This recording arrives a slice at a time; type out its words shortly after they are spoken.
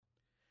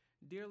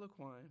Dear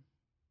Laquan,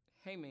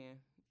 hey man,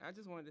 I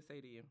just wanted to say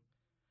to you,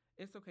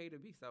 it's okay to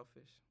be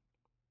selfish.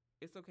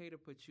 It's okay to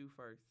put you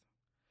first.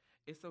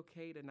 It's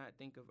okay to not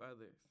think of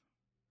others.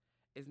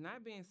 It's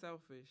not being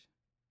selfish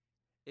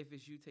if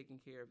it's you taking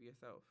care of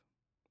yourself.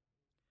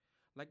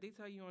 Like they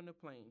tell you on the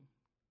plane,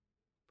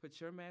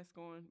 put your mask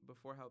on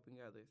before helping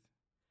others.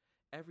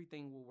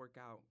 Everything will work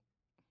out.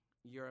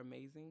 You're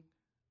amazing.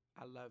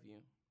 I love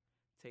you.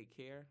 Take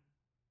care.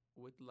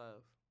 With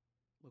love,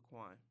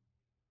 Laquan.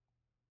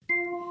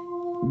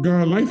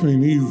 God, life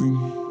ain't easy.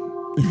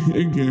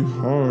 It get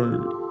hard.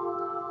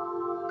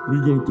 We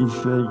go through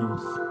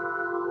struggles.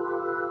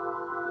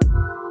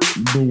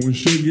 But when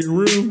shit get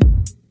real,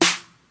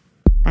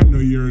 I know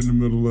you're in the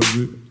middle of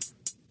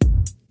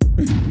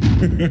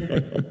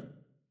it.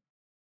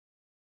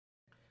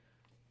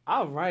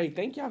 All right.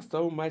 Thank y'all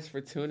so much for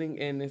tuning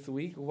in this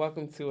week.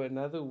 Welcome to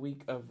another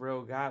week of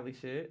Real Godly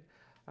Shit.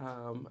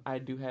 I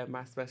do have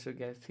my special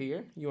guest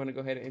here. You want to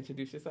go ahead and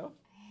introduce yourself?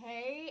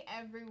 Hey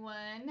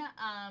everyone.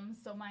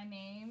 So my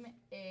name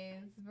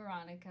is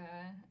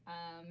Veronica,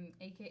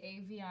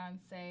 aka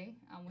Beyonce.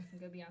 When some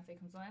good Beyonce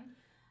comes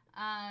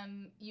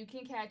on. You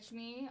can catch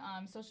me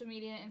on social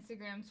media,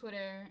 Instagram,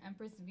 Twitter,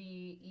 Empress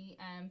V,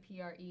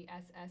 EMPRESSVEY.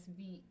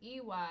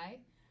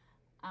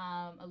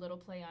 A little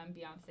play on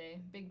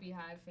Beyonce. Big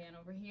Beehive fan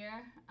over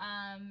here.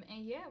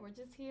 And yeah, we're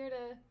just here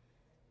to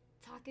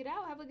talk it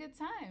out, have a good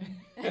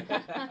time.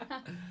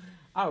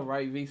 All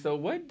right, V. So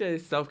what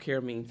does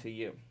self-care mean to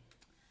you?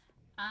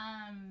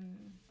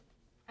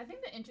 I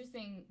think the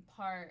interesting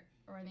part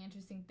or the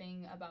interesting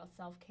thing about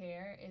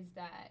self-care is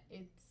that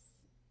it's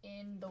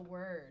in the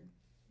word.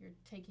 You're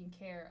taking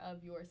care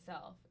of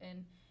yourself.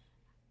 And,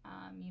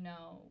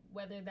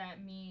 whether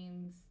that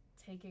means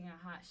taking a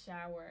hot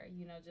shower,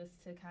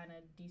 just to kind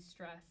of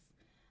de-stress.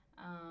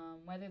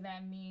 Whether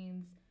that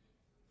means,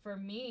 for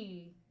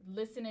me,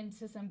 listening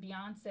to some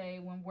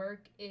Beyonce when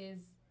work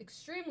is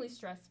extremely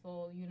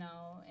stressful,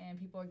 and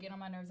people are getting on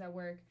my nerves at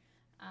work.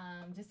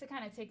 Just to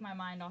kind of take my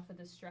mind off of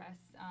the stress.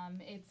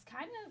 It's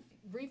kind of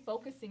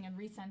refocusing and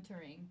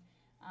recentering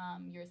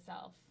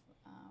yourself.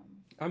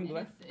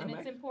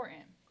 It's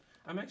important.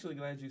 I'm actually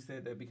glad you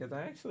said that because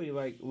I actually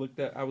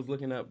I was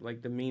looking up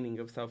the meaning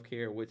of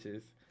self-care, which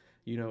is,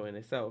 in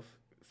itself,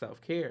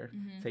 self-care,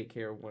 take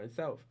care of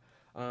oneself.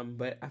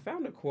 But I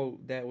found a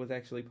quote that was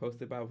actually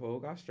posted by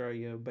Vogue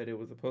Australia, but it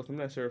was a post, I'm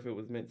not sure if it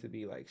was meant to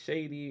be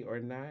shady or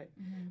not,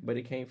 but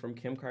it came from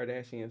Kim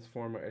Kardashian's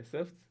former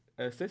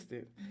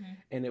assistant,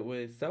 and it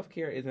was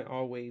self-care isn't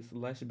always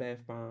lush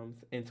bath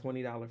bombs and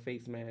 $20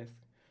 face masks.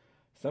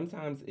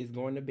 Sometimes it's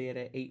going to bed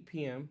at 8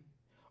 p.m.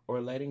 or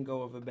letting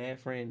go of a bad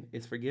friend.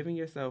 Is forgiving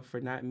yourself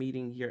for not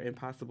meeting your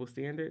impossible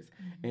standards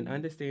and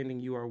understanding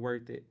you are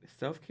worth it.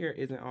 Self-care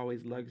isn't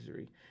always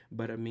luxury,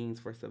 but a means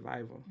for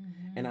survival.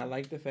 And I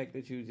like the fact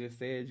that you just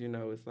said,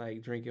 it's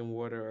like drinking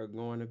water or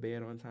going to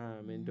bed on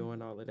time and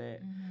doing all of that.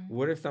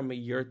 What are some of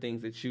your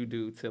things that you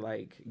do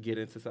to get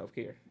into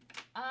self-care?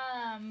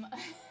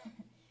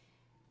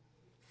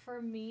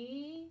 For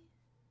me,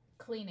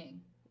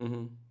 cleaning.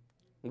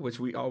 Which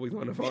we always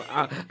on the phone.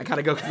 I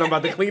gotta go because I'm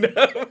about to clean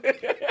up.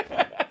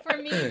 For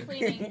me,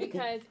 cleaning,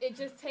 because it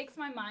just takes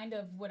my mind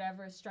of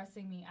whatever is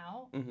stressing me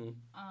out.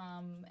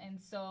 And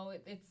so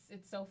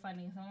it's so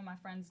funny. Some of my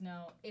friends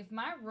know if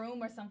my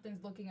room or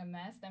something's looking a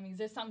mess, that means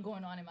there's something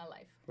going on in my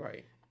life.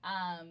 Right.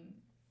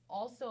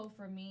 Also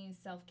for me,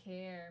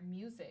 self-care,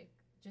 music,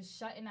 just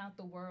shutting out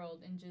the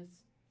world and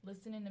just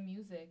listening to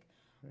music.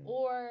 Right.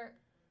 Or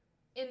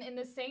in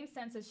the same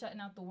sense as shutting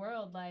out the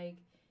world,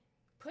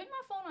 putting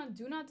my phone on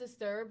Do Not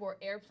Disturb or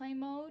airplane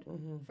mode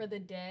for the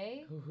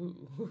day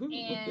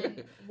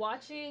and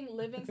watching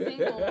Living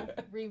Single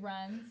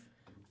reruns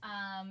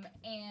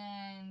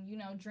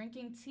and,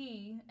 drinking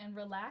tea and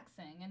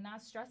relaxing and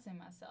not stressing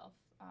myself.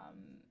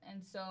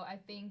 And so I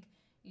think,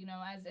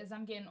 as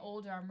I'm getting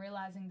older, I'm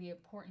realizing the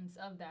importance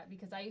of that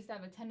because I used to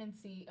have a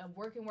tendency of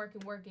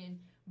working,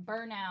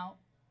 burn out.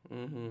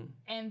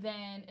 And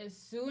then as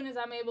soon as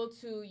I'm able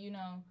to,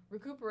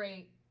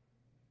 recuperate,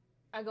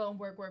 I go and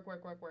work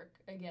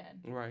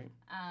again. Right.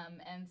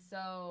 And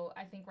so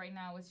I think right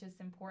now it's just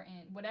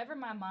important, whatever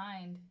my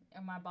mind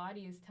or my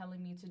body is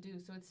telling me to do.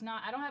 So it's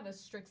not, I don't have a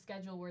strict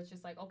schedule where it's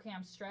just okay,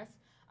 I'm stressed.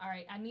 All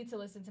right, I need to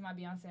listen to my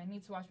Beyonce. I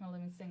need to watch my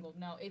Living Single.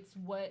 No, it's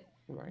what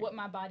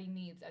my body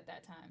needs at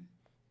that time.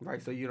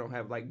 Right. So you don't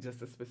have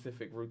just a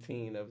specific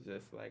routine of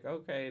just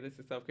okay, this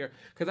is self-care.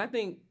 Because I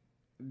think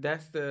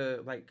that's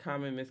the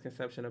common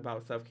misconception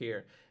about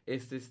self-care.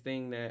 It's this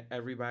thing that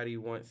everybody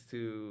wants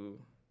to,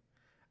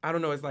 I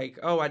don't know, it's I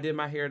did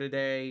my hair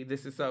today,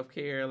 this is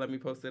self-care, let me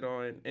post it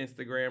on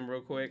Instagram real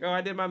quick.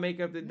 I did my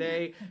makeup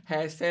today,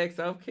 hashtag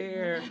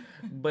self-care.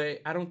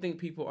 But I don't think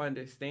people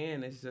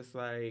understand it's just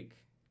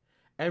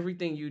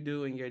everything you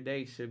do in your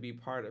day should be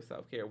part of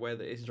self-care,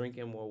 whether it's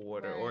drinking more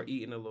water or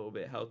eating a little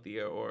bit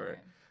healthier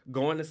or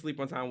going to sleep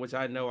on time, which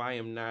I know I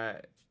am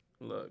not.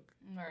 Look,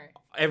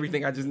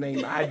 everything I just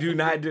named, I do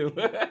not do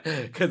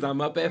because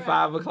I'm up at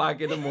 5 o'clock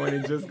in the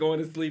morning, just going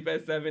to sleep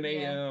at 7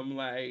 a.m.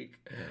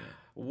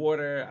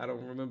 water. I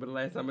don't remember the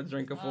last time I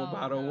drank a full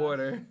bottle of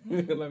water.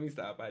 Let me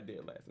stop. I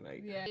did last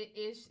night. Yeah,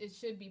 it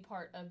should be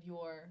part of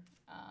your,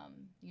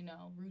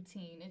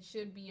 routine. It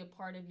should be a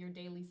part of your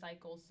daily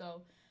cycle.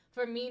 So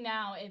for me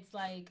now, it's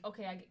like,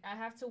 okay, I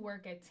have to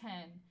work at 10.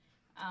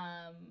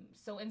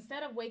 So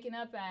instead of waking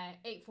up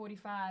at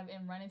 8:45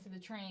 and running to the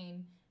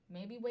train,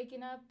 maybe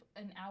waking up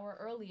an hour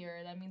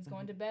earlier. That means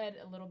going to bed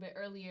a little bit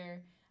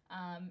earlier.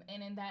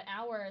 And in that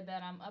hour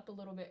that I'm up a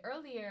little bit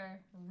earlier,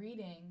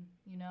 reading,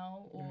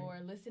 or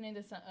listening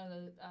to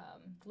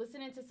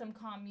some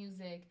calm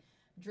music,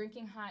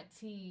 drinking hot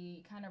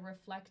tea, kind of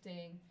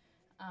reflecting,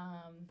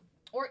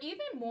 or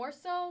even more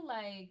so,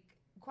 like,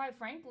 quite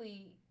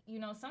frankly,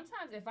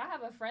 sometimes if I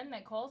have a friend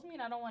that calls me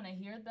and I don't want to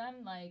hear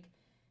them, like,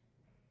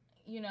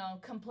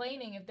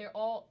 complaining, if they're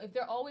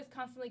always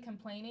constantly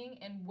complaining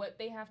and what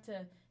they have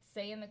to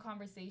say in the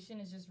conversation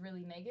is just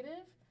really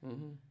negative,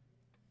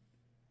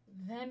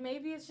 then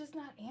maybe it's just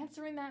not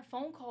answering that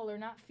phone call or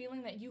not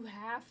feeling that you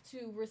have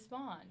to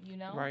respond,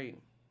 Right.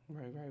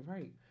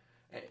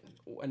 And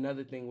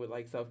another thing with,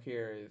 like,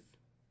 self-care is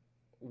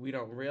we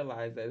don't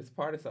realize that it's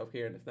part of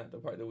self-care, and it's not the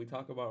part that we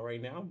talk about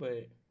right now,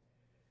 but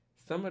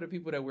some of the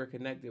people that we're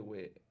connected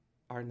with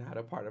are not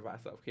a part of our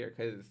self-care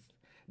because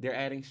they're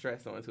adding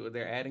stress onto it.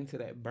 They're adding to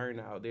that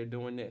burnout. They're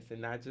doing this,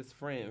 and not just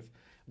friends,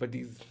 but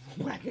these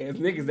whack-ass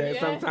niggas that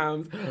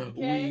sometimes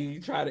we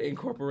try to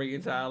incorporate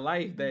into our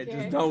life that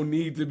just don't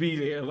need to be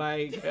there.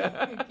 Like,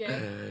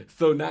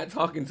 so not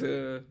talking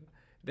to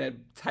that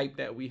type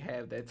that we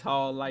have, that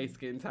tall,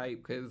 light-skinned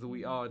type, because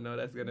we all know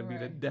that's going to be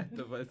the death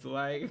of us.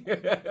 Like,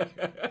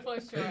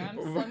 for sure.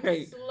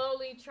 I'm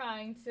slowly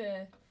trying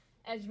to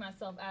edge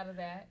myself out of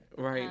that.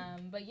 Right.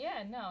 But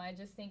yeah, no, I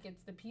just think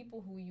it's the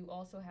people who you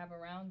also have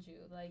around you.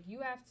 Like, you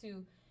have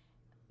to...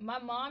 My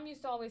mom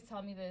used to always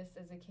tell me this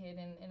as a kid,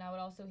 and I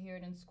would also hear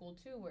it in school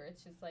too, where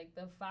it's just like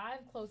the 5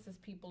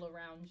 closest people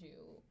around you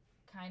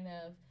kind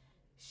of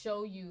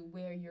show you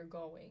where you're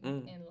going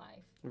in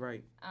life.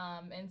 Right.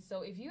 And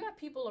so if you have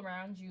people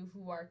around you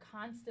who are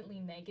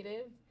constantly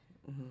negative,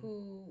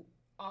 who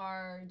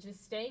are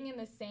just staying in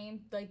the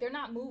same, like, they're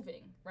not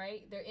moving,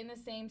 right? They're in the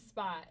same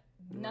spot.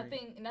 Right.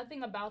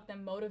 Nothing about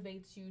them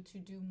motivates you to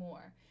do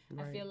more.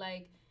 Right. I feel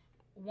like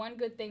one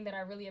good thing that I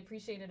really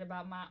appreciated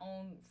about my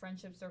own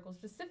friendship circle,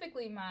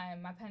 specifically my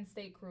Penn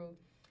State crew,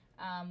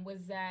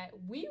 was that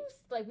we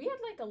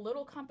had a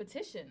little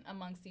competition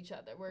amongst each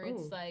other where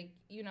it's like,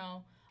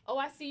 oh,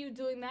 I see you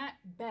doing that,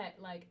 bet,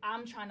 like,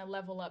 I'm trying to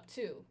level up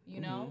too,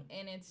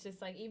 and it's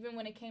just like, even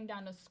when it came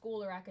down to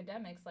school or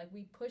academics, like,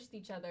 we pushed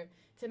each other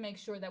to make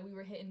sure that we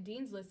were hitting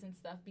dean's lists and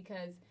stuff,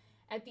 because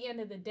at the end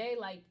of the day,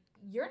 like,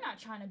 you're not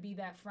trying to be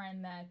that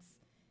friend that's,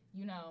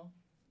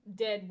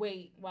 dead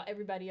weight while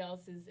everybody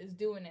else is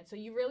doing it. So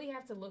you really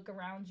have to look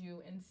around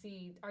you and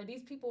see, are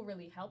these people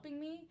really helping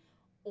me,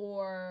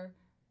 or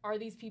are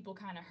these people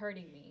kind of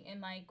hurting me? And,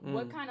 like,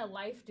 what kind of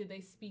life do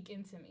they speak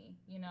into me,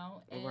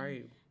 And,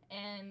 right.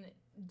 And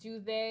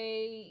do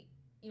they,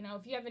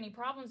 if you have any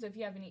problems, if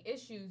you have any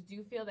issues, do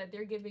you feel that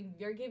they're giving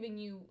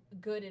you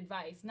good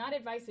advice? Not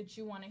advice that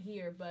you want to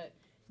hear, but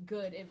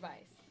good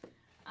advice.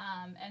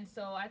 And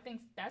so I think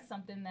that's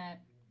something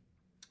that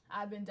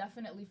I've been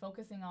definitely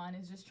focusing on,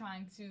 is just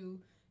trying to,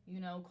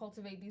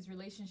 cultivate these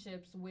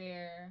relationships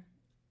where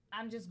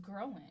I'm just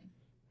growing,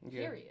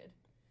 period.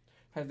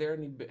 Has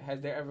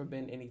there ever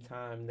been any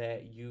time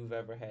that you've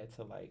ever had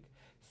to, like,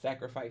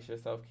 sacrifice your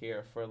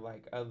self-care for,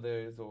 like,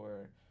 others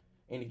or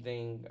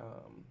anything?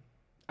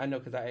 I know,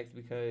 because I asked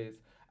because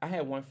I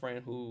had one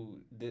friend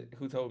who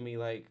told me,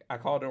 like, I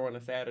called her on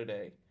a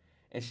Saturday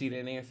and she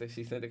didn't answer.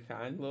 She sent a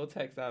kind little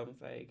text out and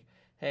was like,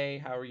 hey,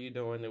 how are you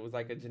doing? It was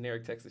like a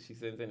generic text that she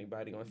sends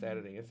anybody on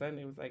Saturday and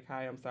Sunday. It was like,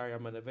 hi, I'm sorry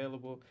I'm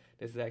unavailable.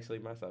 This is actually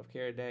my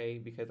self-care day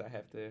because I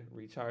have to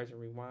recharge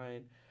and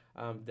rewind.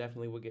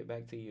 Definitely will get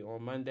back to you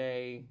on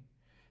Monday.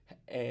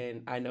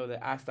 And I know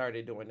that I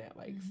started doing that,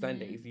 like,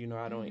 Sundays.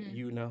 I don't,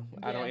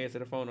 I don't answer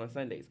the phone on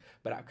Sundays.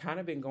 But I've kind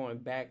of been going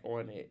back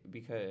on it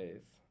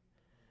because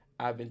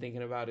I've been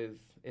thinking about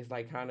it's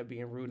like kind of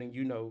being rude, and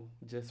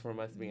just from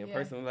us being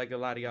personal, like, a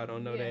lot of y'all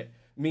don't know that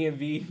me and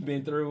V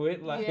been through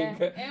it. Like,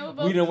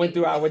 we done went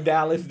through our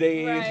Dallas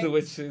days,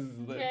 which is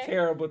a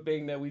terrible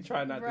thing that we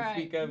try not to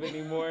speak of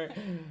anymore.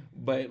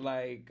 But,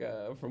 like,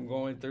 from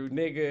going through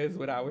niggas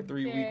with our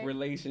 3-week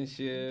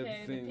relationships,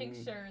 the and pink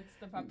shirts,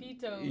 the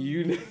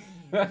papitos,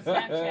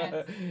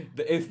 Snapchats,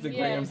 the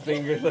Instagram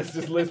singers. Let's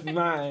just list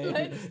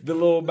mine. The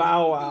little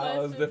bow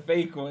wows, the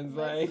fake ones,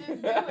 like.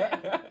 Just do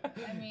it.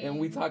 I mean, and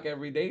we talk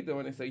every day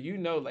doing it. So,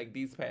 like,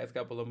 these past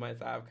couple of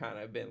months, I've kind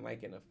of been,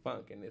 like, in a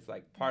funk, and it's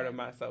like part of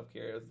my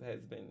self-care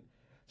has been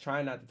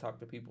trying not to talk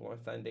to people on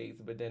Sundays,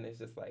 but then it's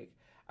just like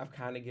I've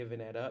kind of given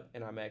that up,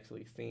 and I'm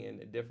actually seeing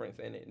the difference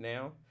in it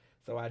now.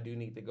 So I do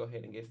need to go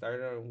ahead and get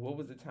started on. What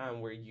was the time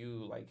where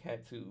you, like,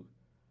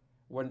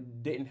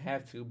 didn't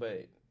have to,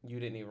 but you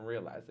didn't even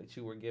realize that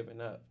you were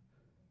giving up,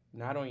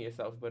 not on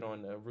yourself, but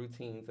on the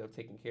routines of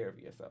taking care of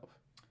yourself?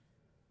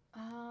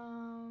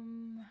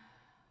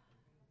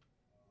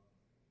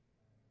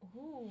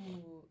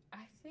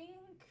 I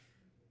think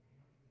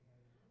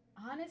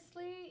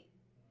Honestly,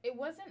 it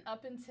wasn't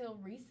up until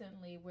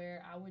recently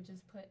where I would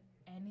just put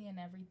any and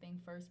everything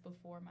first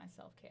before my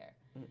self-care.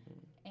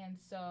 And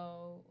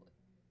so,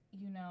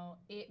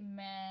 it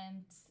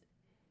meant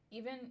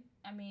even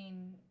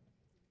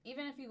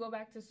if you go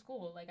back to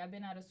school, like I've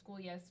been out of school,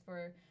 yes,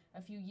 for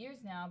a few years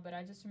now, but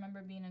I just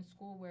remember being in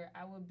school where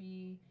I would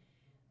be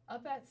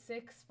up at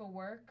 6 for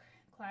work,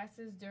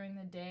 classes during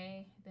the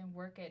day, then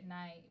work at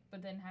night,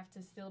 but then have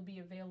to still be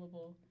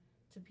available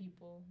to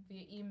people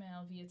via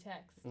email, via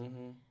text.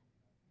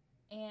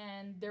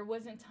 And there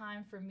wasn't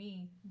time for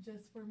me,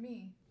 just for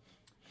me.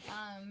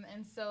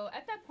 And so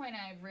at that point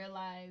I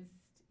realized,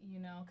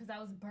 because I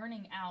was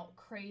burning out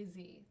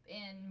crazy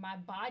and my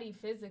body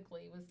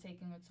physically was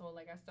taking a toll.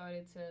 Like I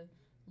started to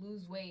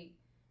lose weight.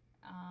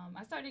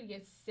 I started to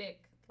get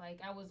sick. Like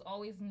I was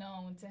always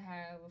known to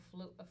have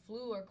a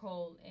flu or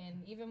cold,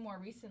 and even more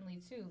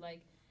recently too.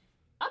 Like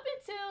up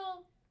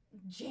until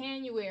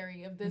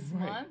January of this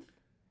month,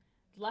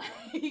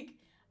 like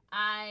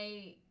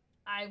I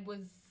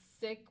was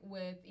sick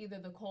with either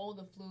the cold,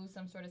 the flu,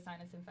 some sort of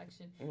sinus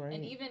infection,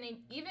 and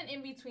even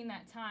in between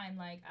that time,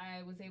 like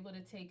I was able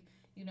to take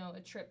a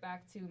trip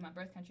back to my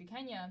birth country,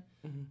 Kenya,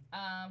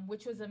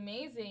 which was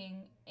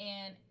amazing.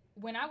 And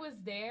when I was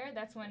there,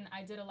 that's when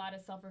I did a lot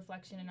of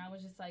self-reflection, and I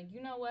was just like,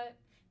 you know what?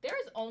 There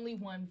is only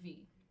one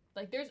V.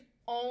 Like, there's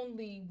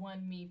only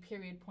one me,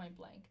 period, point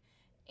blank.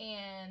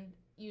 And,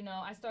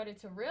 I started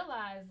to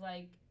realize,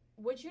 like,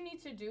 what you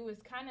need to do is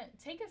kind of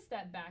take a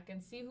step back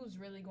and see who's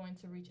really going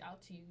to reach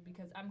out to you,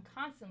 because I'm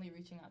constantly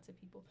reaching out to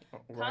people,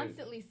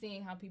 constantly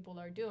seeing how people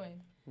are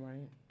doing.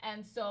 Right.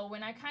 And so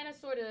when I kind of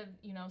sort of,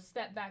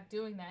 step back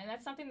doing that, and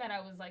that's something that I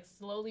was like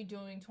slowly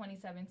doing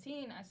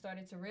 2017, I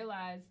started to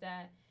realize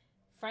that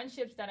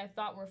friendships that I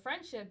thought were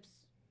friendships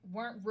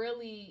weren't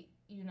really,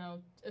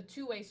 a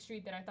two-way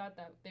street that I thought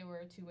that they were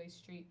a two-way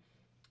street.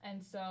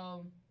 And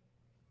so,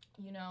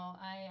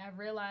 I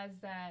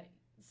realized that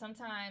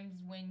sometimes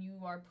when you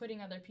are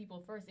putting other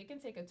people first, it can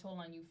take a toll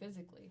on you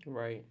physically.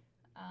 Right.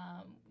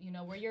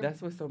 Where you're...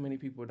 That's what so many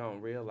people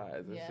don't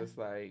realize. It's just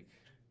like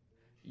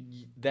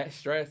that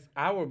stress,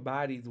 our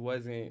bodies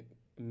wasn't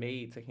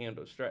made to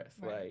handle stress.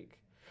 Right. Like,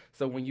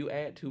 so when you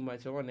add too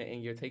much on it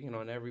and you're taking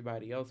on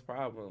everybody else's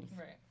problems,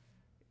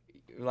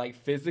 like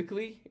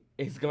physically,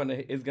 it's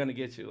gonna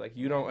get you. Like,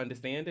 you don't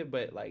understand it,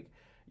 but like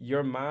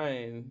your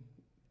mind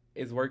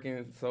is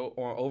working so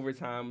on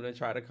overtime to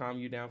try to calm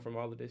you down from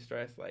all of this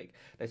stress, like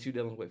that you're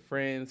dealing with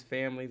friends,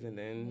 families, and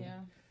then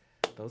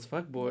those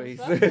fuckboys.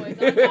 On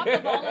top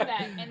of all of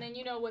that, and then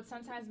what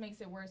sometimes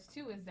makes it worse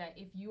too is that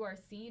if you are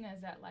seen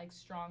as that like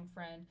strong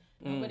friend,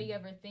 nobody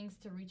ever thinks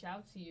to reach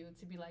out to you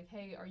to be like,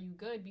 hey, are you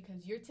good?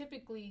 Because you're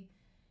typically,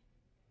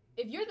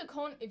 if you're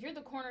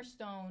the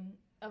cornerstone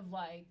of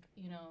like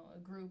a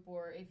group,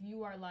 or if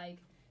you are like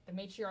the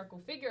matriarchal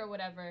figure or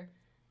whatever,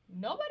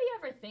 nobody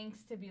ever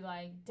thinks to be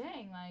like,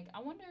 dang, like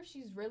I wonder if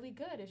she's really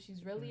good, if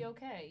she's really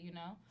okay,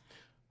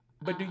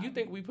 But do you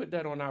think we put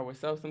that on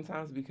ourselves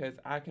sometimes? Because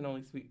I can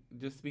only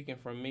speaking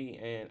from me,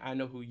 and I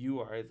know who you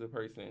are as a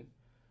person.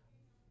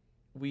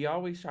 We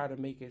always try to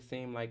make it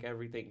seem like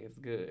everything is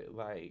good.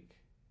 Like,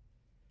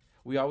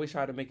 we always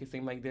try to make it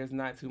seem like there's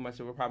not too much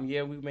of a problem.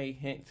 Yeah, we may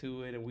hint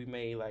to it and we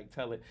may like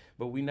tell it,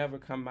 but we never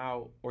come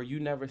out, or you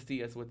never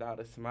see us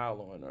without a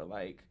smile on, or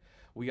like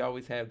we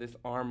always have this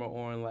armor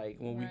on. Like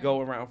when we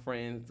go around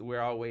friends, we're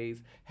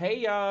always, hey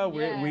y'all,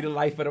 we the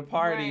life of the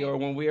party. Or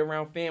when we're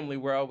around family,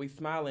 we're always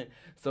smiling.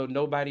 So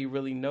nobody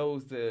really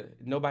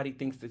nobody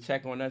thinks to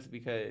check on us,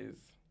 because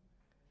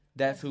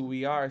that's who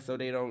we are. So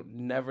they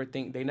never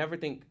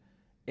think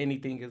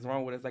anything is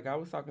wrong with us. Like I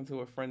was talking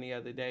to a friend the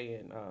other day,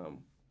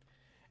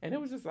 and it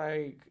was just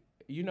like,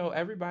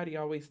 everybody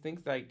always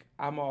thinks like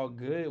I'm all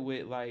good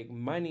with like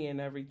money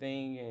and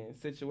everything and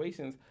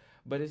situations,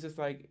 but it's just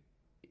like,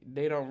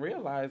 they don't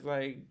realize,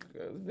 like,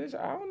 bitch,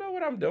 I don't know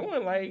what I'm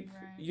doing. Like,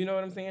 you know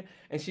what I'm saying?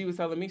 And she was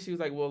telling me, she was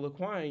like, well,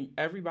 Laquan,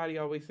 everybody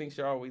always thinks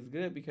you're always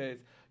good because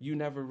you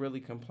never really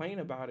complain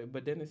about it.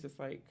 But then it's just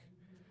like,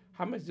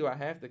 how much do I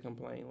have to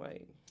complain?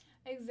 Like,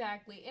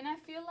 exactly. And I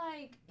feel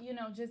like,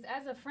 just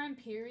as a friend,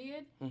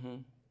 period,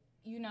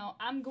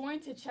 I'm going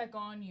to check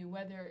on you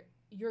whether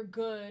you're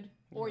good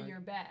or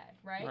you're bad,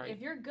 right? If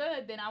you're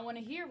good, then I want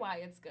to hear why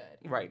it's good.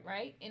 Right.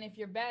 And if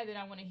you're bad, then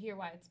I want to hear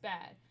why it's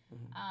bad.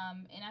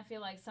 And I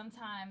feel like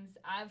sometimes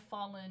I've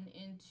fallen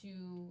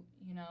into,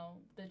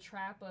 the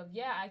trap of,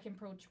 I can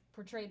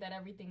portray that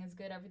everything is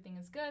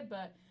good,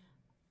 but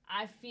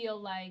I feel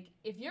like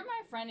if you're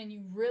my friend and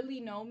you really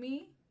know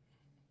me,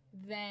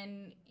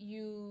 then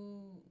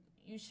you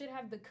should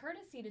have the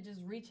courtesy to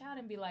just reach out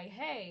and be like,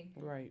 hey,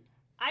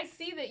 I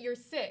see that you're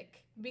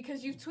sick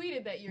because you've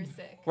tweeted that you're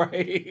sick.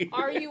 Right.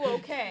 Are you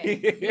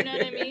okay? You know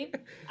what I mean?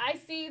 I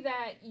see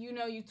that,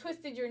 you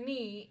twisted your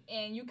knee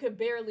and you could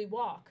barely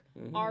walk.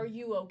 Are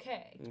you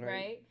okay?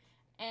 Right?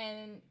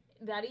 And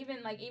that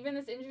even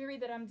this injury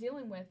that I'm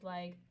dealing with,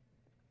 like,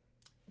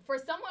 for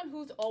someone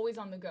who's always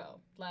on the go,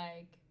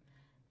 like,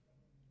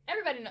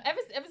 everybody knows,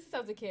 ever since I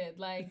was a kid,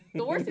 like,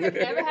 the worst thing that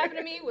could ever happen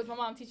to me was my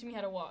mom teaching me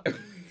how to walk.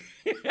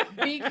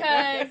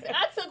 because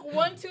I took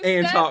 1-2 steps.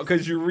 And talk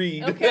because you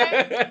read.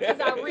 Okay? Because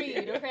I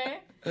read, okay?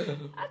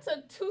 I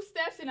took 2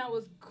 steps and I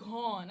was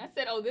gone. I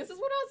said, oh, this is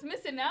what I was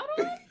missing out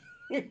on?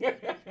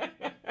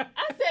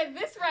 I said,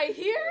 this right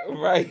here?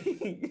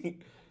 Right.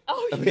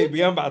 Oh,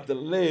 baby, I'm about to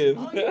live.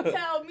 Oh, you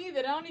tell me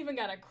that I don't even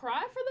got to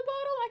cry for the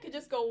bottle? I could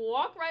just go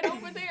walk right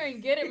over there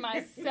and get it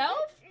myself?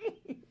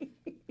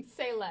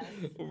 Say less.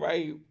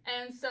 Right.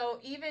 And so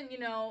even, you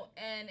know,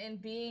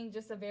 and being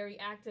just a very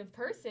active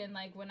person,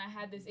 like when I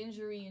had this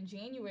injury in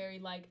January,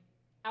 like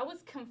I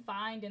was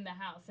confined in the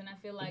house. And I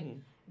feel like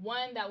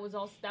one, that was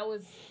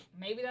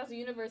maybe that's the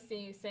universe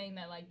saying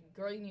that, like,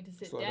 girl, you need to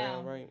sit Slow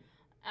down. Right.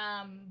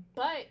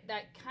 But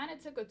that kind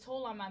of took a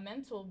toll on my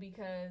mental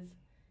because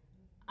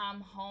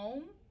I'm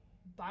home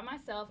by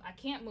myself. I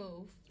can't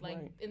move. Like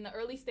in the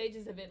early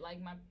stages of it, like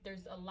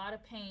there's a lot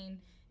of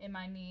pain in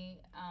my knee.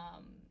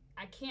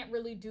 I can't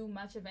really do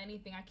much of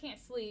anything. I can't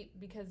sleep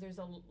because there's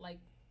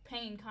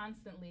pain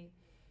constantly.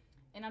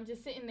 And I'm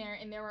just sitting there,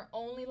 and there were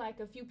only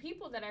like a few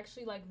people that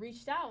actually like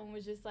reached out and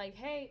was just like,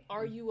 "Hey,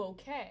 are you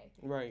okay?"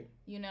 Right.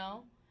 You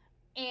know?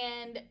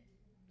 And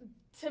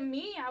to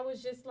me, I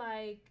was just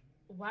like,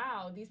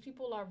 wow, these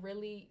people are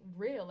really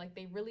real. Like,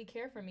 they really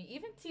care for me.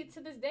 Even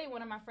to this day,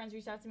 one of my friends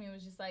reached out to me and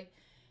was just like,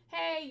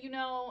 hey, you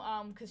know,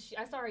 because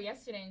I saw her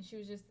yesterday, and she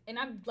was just, and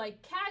I'm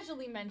like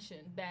casually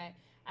mentioned that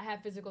I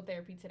have physical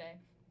therapy today.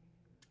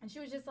 And she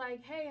was just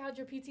like, hey, how'd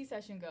your PT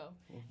session go?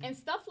 Mm-hmm. And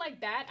stuff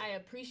like that I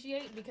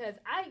appreciate because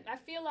I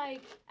feel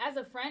like as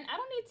a friend, I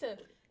don't need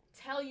to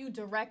tell you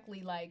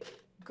directly, like,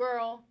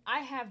 girl,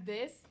 I have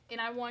this,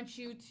 and I want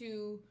you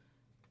to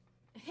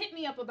hit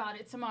me up about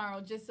it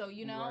tomorrow just so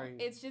you know. Right.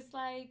 It's just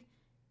like,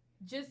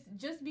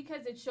 just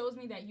because it shows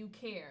me that you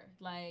care,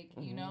 like,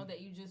 you know,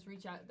 that you just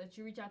reach out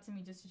to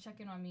me just to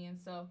check in on me. And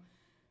so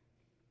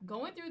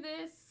going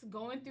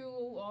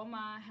through all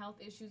my health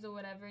issues or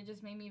whatever, it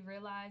just made me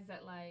realize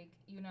that, like,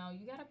 you know,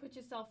 you got to put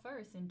yourself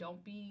first and don't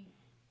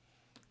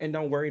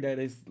worry that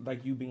it's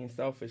like you being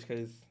selfish,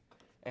 because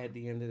at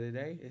the end of the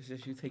day, it's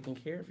just you taking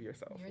care of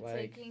yourself. You're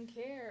taking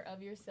care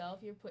of yourself.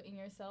 You're putting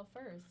yourself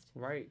first.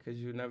 Right, because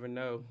you never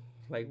know,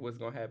 like, what's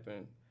going to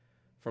happen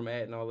from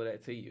adding all of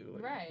that to you.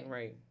 Like,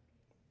 right.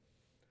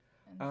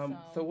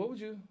 So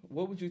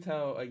what would you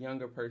tell a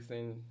younger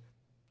person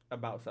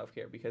about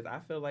self-care? Because I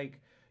feel like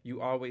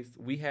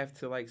we have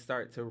to, like,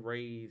 start to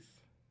raise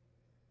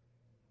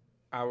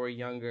our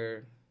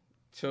younger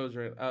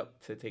children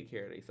up to take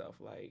care of themselves,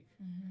 like,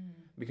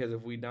 because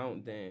if we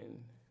don't,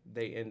 then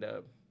they end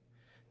up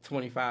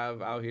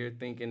 25 out here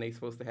thinking they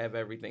supposed to have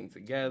everything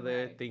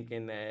together,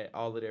 thinking that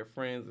all of their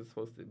friends are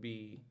supposed to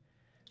be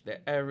their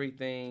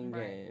everything,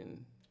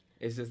 and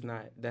it's just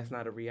that's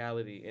not a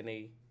reality, and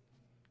they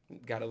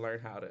got to learn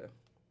how to,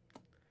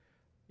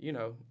 you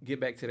know,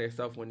 get back to their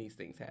self when these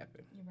things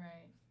happen. Right.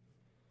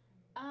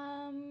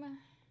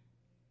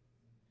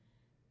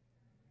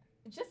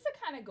 Just to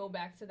kind of go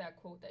back to that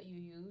quote that you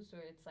used,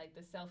 where it's like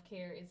the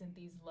self-care isn't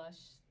these lush,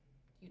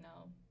 you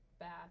know,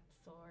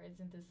 baths, or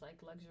isn't this like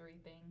luxury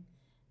thing.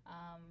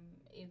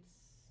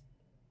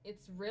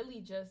 It's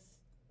really just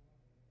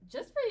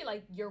for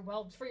like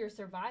for your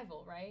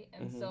survival, right?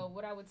 And so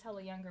what I would tell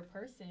a younger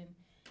person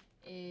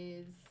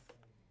is,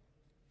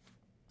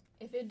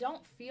 if it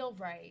don't feel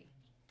right,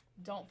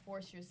 don't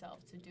force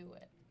yourself to do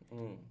it.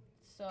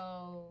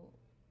 So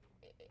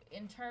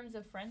in terms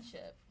of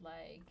friendship,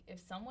 like, if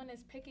someone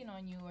is picking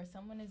on you or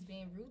someone is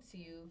being rude to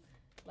you,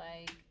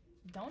 like,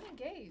 don't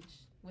engage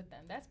with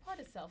them. That's part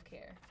of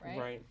self-care, right?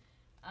 Right.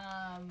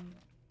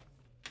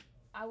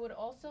 I would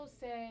also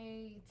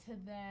say to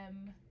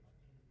them,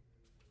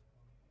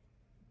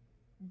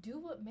 do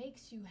what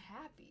makes you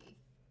happy,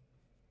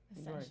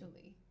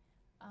 essentially.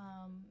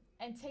 Right.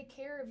 And take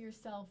care of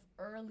yourself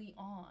early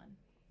on,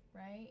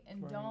 right?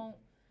 And don't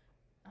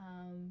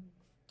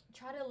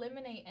try to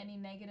eliminate any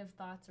negative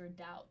thoughts or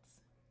doubts.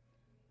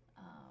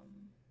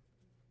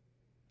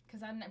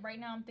 Because right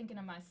now I'm thinking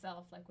of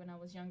myself, like when I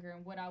was younger,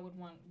 and what I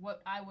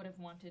would have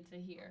wanted to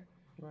hear.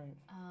 Right.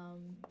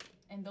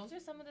 And those are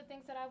some of the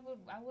things that I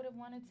would have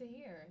wanted to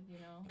hear, you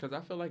know. Because I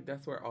feel like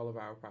that's where all of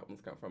our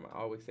problems come from. I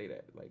always say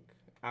that, like,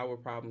 our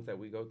problems that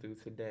we go through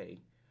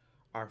today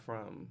are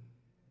from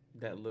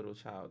that little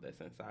child that's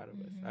inside of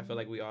us. I feel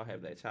like we all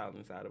have that child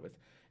inside of us.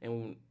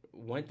 And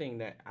one thing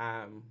that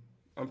I'm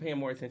paying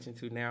more attention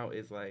to now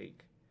is,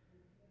 like,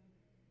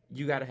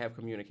 you got to have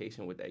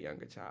communication with that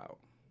younger child.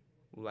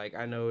 Like,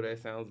 I know that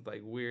sounds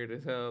like weird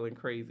as hell and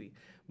crazy,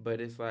 but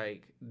it's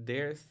like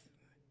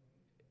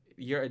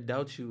your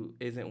adult you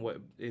isn't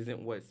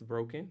what's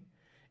broken.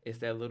 It's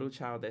that little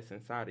child that's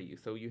inside of you.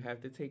 So you have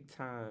to take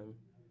time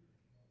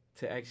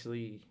to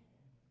actually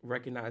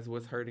recognize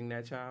what's hurting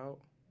that child,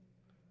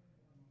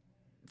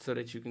 so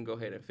that you can go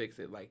ahead and fix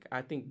it. Like,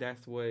 I think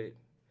that's what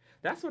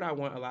I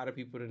want a lot of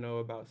people to know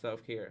about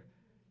self-care.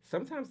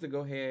 Sometimes to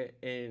go ahead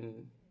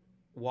and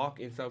walk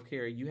in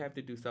self-care, you have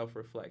to do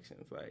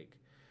self-reflections, like,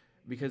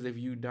 because if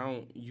you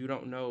don't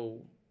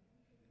know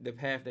the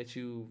path that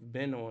you've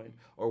been on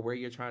or where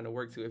you're trying to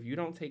work to. If you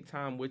don't take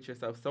time with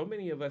yourself, so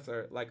many of us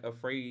are, like,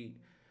 afraid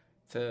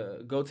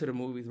to go to the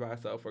movies by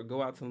herself or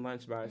go out to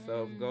lunch by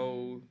herself,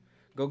 go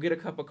get a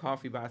cup of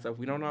coffee by herself.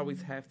 We don't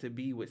always have to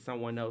be with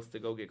someone else to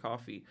go get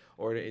coffee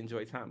or to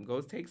enjoy time.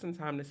 Go take some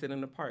time to sit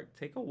in the park.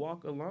 Take a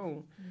walk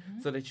alone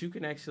so that you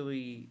can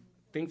actually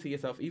think to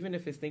yourself, even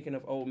if it's thinking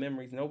of old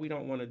memories. No, we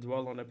don't want to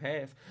dwell on the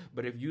past,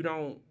 but if you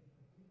don't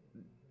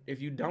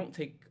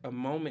take a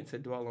moment to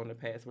dwell on the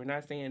past, we're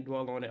not saying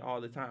dwell on it all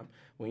the time.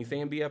 We ain't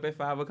saying be up at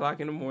 5 o'clock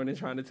in the morning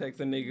trying to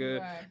text a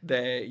nigga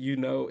that, you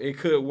know, it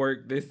could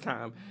work this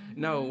time.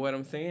 No, what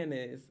I'm saying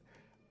is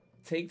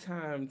take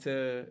time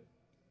to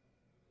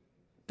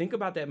think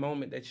about that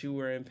moment that you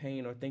were in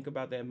pain, or think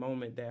about that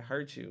moment that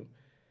hurt you.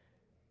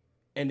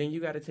 And then you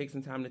got to take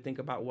some time to think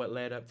about what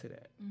led up to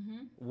that.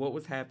 What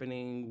was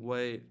happening,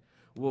 what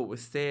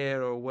was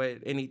said, or what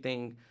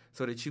anything,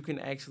 so that you can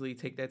actually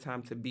take that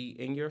time to be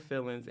in your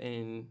feelings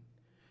and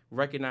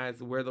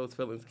recognize where those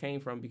feelings came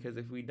from. Because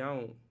if we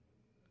don't,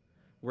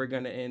 we're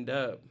going to end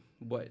up,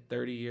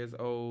 30 years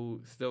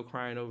old, still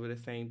crying over the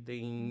same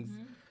things.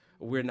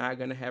 We're not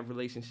going to have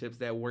relationships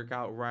that work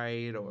out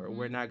right, or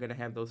we're not going to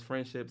have those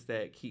friendships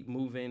that keep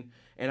moving.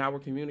 And our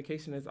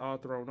communication is all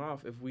thrown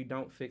off if we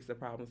don't fix the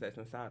problems that's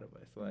inside of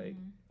us. Like,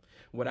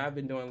 what I've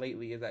been doing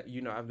lately is that,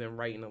 you know, I've been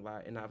writing a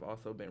lot, and I've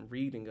also been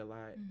reading a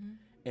lot.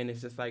 And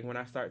it's just like when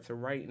I start to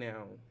write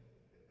now,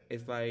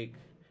 it's like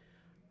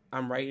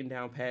I'm writing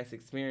down past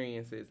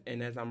experiences,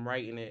 and as I'm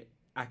writing it,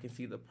 I can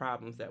see the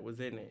problems that was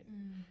in it.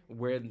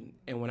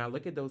 And when I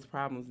look at those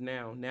problems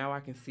now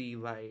I can see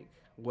like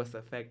what's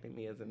affecting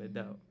me as an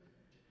adult.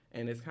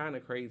 And it's kind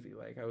of crazy.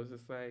 Like, I was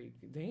just like,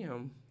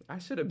 damn, I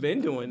should have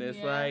been doing this.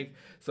 Like,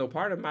 so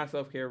part of my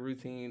self-care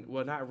routine,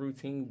 well, not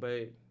routine,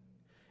 but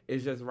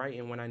it's just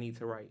writing when I need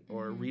to write,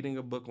 or reading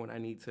a book when I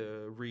need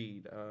to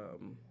read.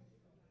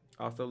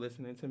 Also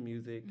listening to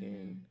music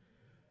and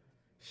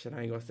shit.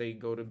 I ain't gonna say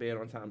go to bed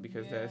on time,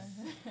 because that's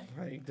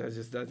like, that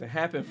just doesn't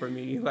happen for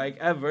me, like,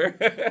 ever.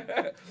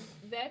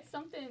 That's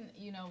something,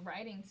 you know,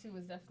 writing too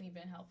has definitely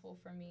been helpful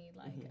for me.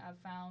 Like, I've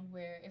found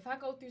where if I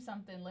go through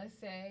something, let's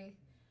say,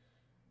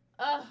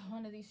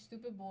 one of these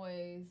stupid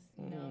boys,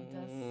 you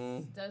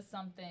know, does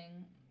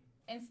something,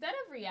 instead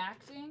of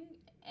reacting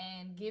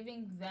and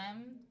giving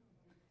them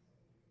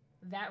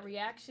that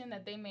reaction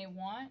that they may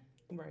want,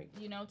 right,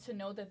 you know, to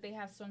know that they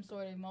have some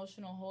sort of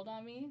emotional hold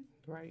on me,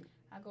 right,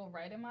 I go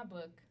right in my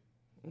book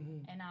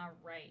and I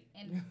write.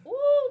 And,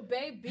 ooh,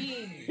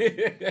 baby,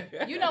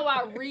 you know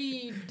I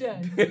read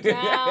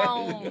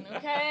down,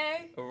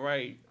 okay?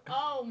 Right.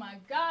 Oh, my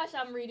gosh,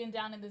 I'm reading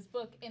down in this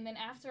book. And then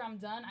after I'm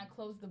done, I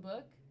close the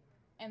book,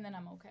 and then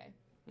I'm okay.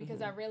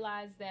 Because I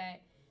realize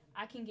that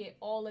I can get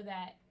all of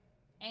that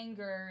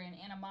anger and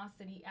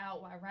animosity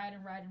out while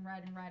writing.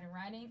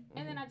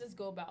 And then I just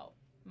go about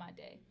my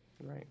day.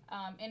 Right.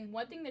 And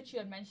one thing that you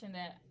had mentioned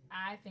that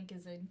I think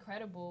is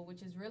incredible,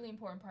 which is really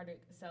important part of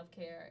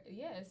self-care,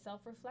 is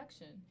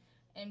self-reflection.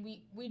 And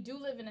we do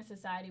live in a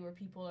society where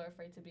people are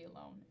afraid to be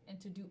alone and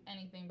to do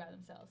anything by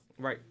themselves.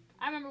 Right.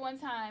 I remember one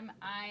time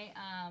I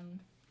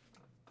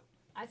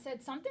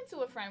said something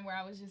to a friend where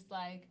I was just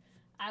like,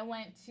 I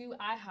went to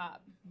IHOP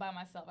by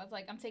myself. I was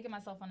like, I'm taking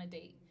myself on a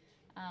date.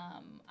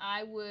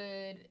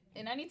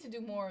 And I need to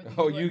do more of these.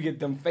 Oh, you get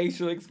them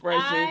facial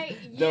expressions,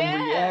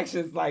 them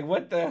reactions, like,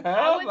 what the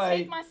hell? I would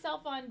take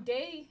myself on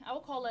I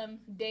would call them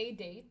day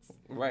dates.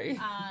 Right.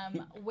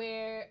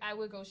 Where I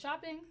would go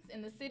shopping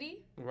in the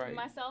city with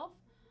myself.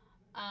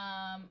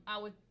 I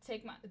would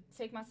take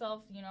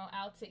myself, you know,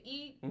 out to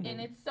eat. And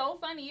it's so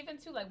funny, even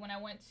too, like when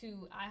I went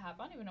to IHOP,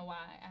 I don't even know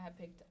why I had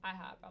picked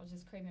IHOP. I was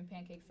just craving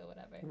pancakes or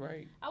whatever.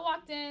 Right. I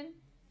walked in,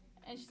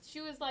 and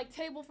she was like,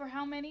 table for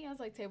how many? I was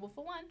like, table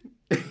for one.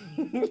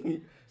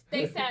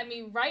 They sat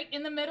me right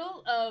in the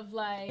middle of,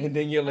 like, and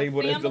then you're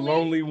labeled as the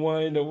lonely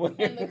one or what?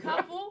 And the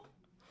couple.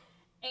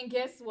 And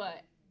guess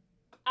what?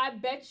 I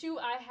bet you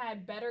I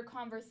had better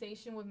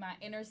conversation with my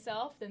inner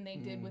self than they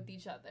did with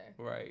each other.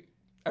 Right.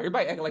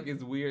 Everybody act like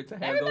it's weird to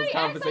have those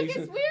conversations.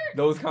 Like it's weird.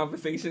 Those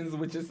conversations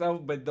with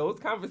yourself, but those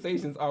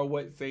conversations are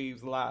what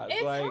saves lives.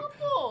 It's like,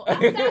 helpful.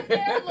 I sat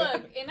there,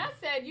 look, and I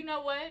said, you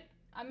know what?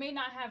 I may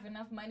not have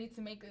enough money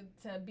to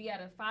be at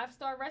a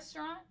 5-star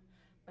restaurant,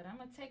 but I'm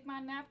gonna take my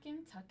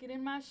napkin, tuck it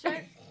in my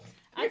shirt.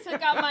 I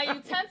took out my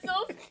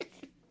utensils.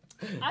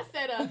 I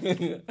set up,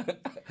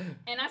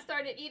 and I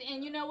started eating.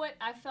 And you know what?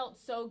 I felt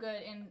so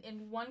good. And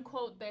in one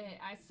quote that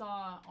I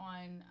saw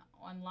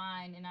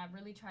online, and I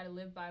really try to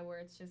live by, where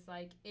it's just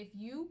like, if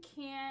you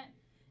can't,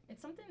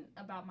 it's something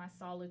about my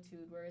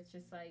solitude, where it's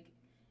just like,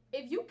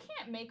 if you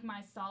can't make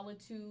my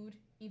solitude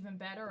even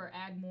better or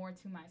add more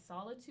to my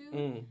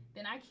solitude,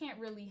 then I can't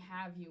really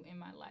have you in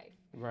my life.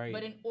 Right.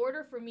 But in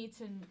order for me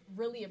to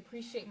really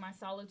appreciate my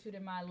solitude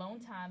and my alone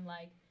time,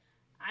 like,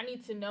 I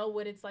need to know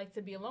what it's like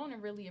to be alone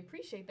and really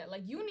appreciate that.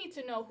 Like, you need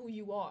to know who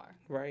you are.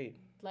 Right.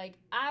 Like,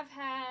 I'm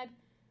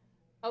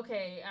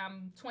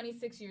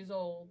 26 years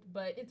old,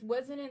 but it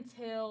wasn't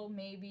until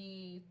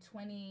maybe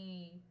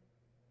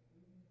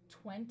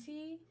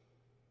 2020,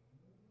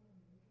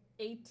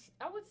 I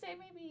would say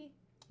maybe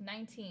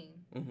 19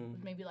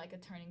 was maybe like a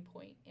turning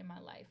point in my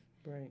life.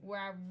 Right. Where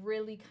I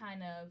really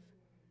kind of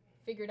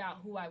figured out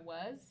who I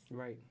was.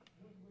 Right.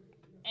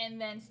 And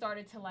then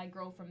started to like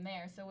grow from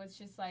there. So it's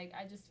just like,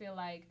 I just feel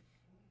like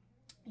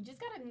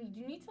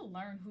you need to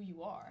learn who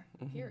you are,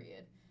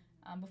 period.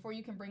 Before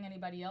you can bring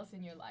anybody else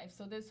in your life.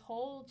 So this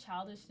whole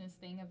childishness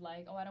thing of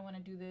like, oh, I don't want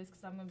to do this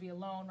because I'm going to be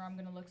alone or I'm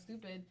going to look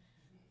stupid.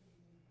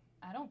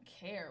 I don't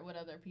care what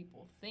other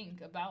people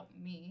think about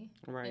me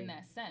in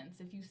that sense.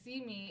 If you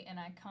see me and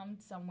I come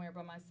somewhere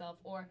by myself,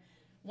 or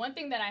one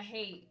thing that I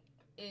hate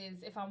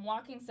is if I'm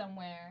walking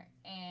somewhere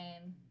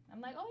and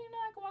I'm like, oh,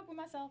 I can walk by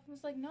myself. And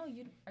it's like, no,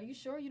 are you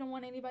sure you don't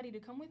want anybody to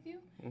come with you?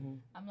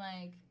 I'm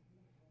like,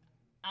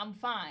 I'm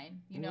fine.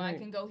 I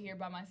can go here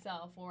by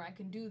myself, or I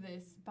can do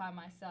this by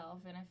myself.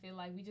 And I feel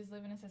like we just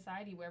live in a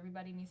society where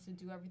everybody needs to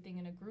do everything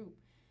in a group.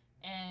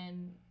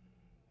 And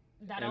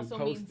that also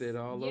means post it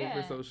all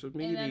over social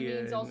media. And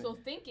that means also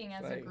thinking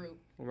as a group.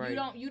 Right.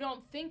 You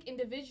don't think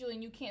individually,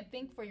 and you can't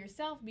think for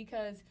yourself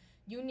because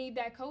you need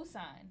that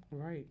cosign.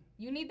 Right.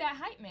 You need that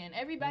hype man.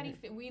 Everybody,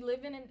 we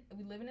live in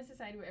a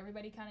society where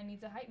everybody kind of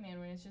needs a hype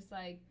man. When it's just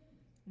like,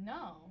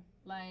 no,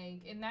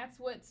 like, and that's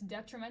what's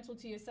detrimental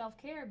to your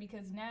self-care,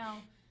 because now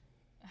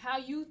how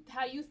you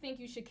think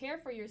you should care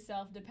for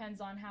yourself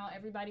depends on how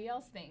everybody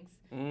else thinks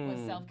what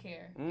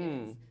self-care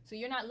is. So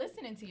you're not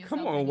listening to yourself.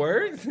 Come on, anymore.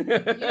 words. You know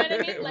what I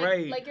mean? Like,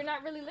 right. Like, you're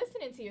not really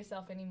listening to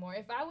yourself anymore.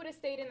 If I would have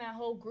stayed in that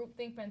whole group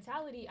think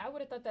mentality, I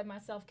would have thought that my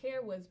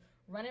self-care was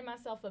running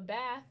myself a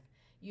bath,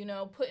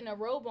 putting a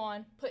robe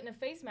on, putting a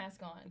face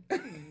mask on.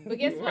 But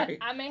guess what?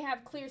 I may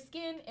have clear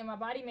skin and my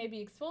body may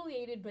be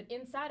exfoliated, but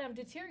inside I'm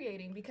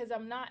deteriorating because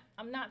I'm not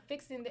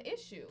fixing the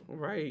issue.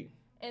 Right.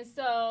 And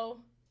so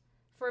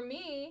for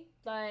me,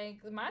 like,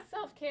 my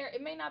self-care,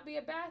 it may not be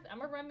a bath. I'm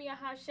going to run me a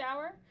hot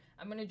shower.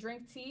 I'm going to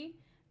drink tea.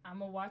 I'm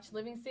going to watch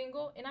Living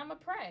Single, and I'm going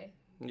to pray.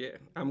 Yeah,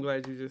 I'm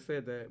glad you just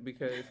said that,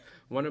 because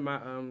one of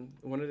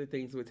the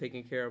things with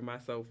taking care of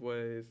myself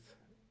was,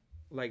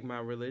 like, my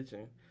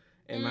religion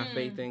and my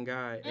faith in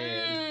God.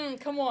 And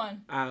come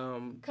on.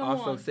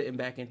 Sitting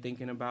back and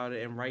thinking about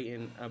it and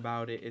writing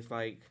about it, it's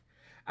like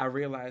I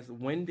realized,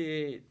 when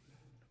did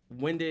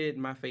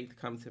my faith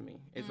come to me?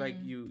 It's like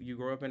you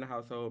grow up in a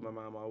household. My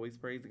mom always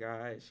praised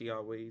God. She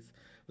always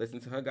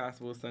listened to her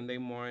gospel Sunday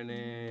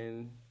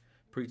morning.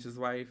 Preacher's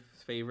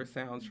Wife's favorite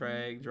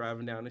soundtrack,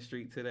 driving down the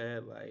street to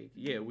that. Like,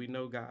 yeah, we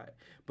know God.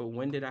 But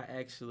when did I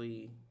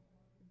actually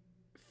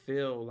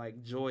feel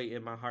like joy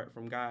in my heart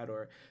from God,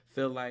 or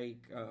feel like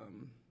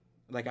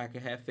I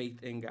could have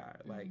faith in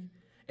God? Like,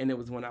 and it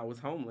was when I was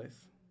homeless.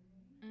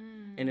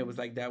 And it was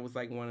like, that was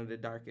like one of the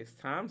darkest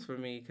times for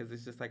me, because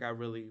it's just like, I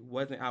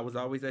was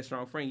always that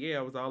strong friend. Yeah,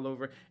 I was all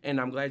over. And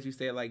I'm glad you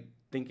said, like,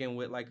 thinking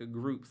with like a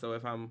group. So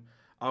if I'm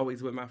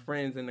always with my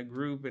friends in a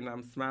group and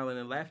I'm smiling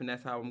and laughing,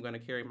 that's how I'm going to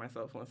carry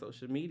myself on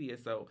social media.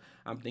 So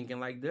I'm thinking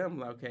like them,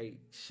 like, okay,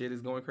 shit is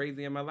going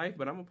crazy in my life,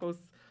 but I'm going to post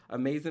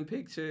amazing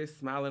pictures,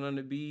 smiling on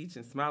the beach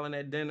and smiling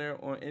at dinner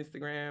on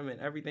Instagram, and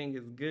everything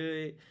is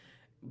good.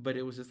 But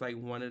it was just like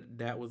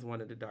that was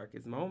one of the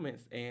darkest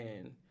moments.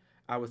 And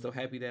I was so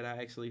happy that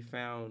I actually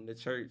found the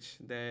church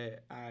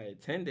that I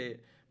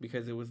attended,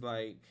 because it was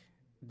like,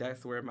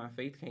 that's where my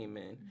faith came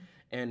in.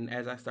 And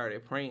as I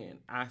started praying,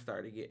 I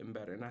started getting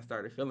better and I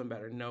started feeling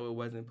better. No, it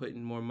wasn't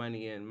putting more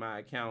money in my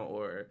account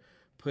or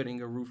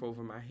putting a roof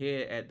over my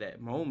head at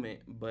that moment,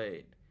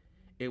 but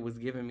it was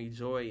giving me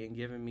joy and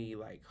giving me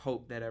like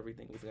hope that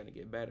everything was going to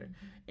get better.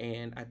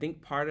 And I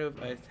think part of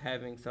us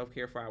having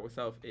self-care for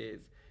ourselves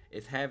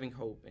is having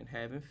hope and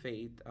having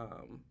faith,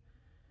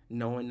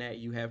 knowing that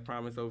you have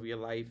promise over your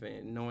life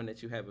and knowing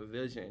that you have a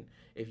vision.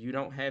 If you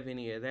don't have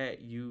any of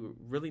that, you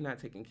really not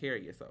taking care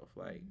of yourself.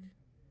 Like,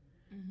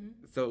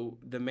 so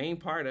the main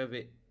part of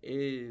it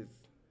is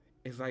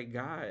like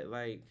God,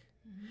 like,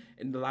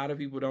 and a lot of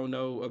people don't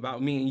know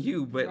about me and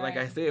you, but like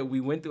I said,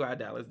 we went through our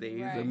Dallas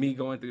days of me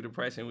going through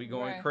depression, we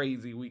going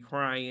crazy, we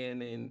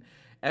crying and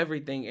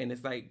everything. And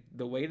it's like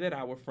the way that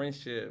our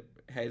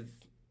friendship has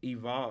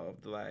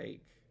evolved, like,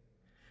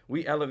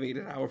 we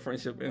elevated our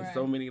friendship in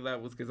so many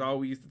levels, because all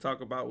we used to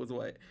talk about was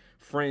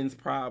friends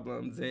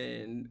problems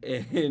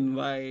and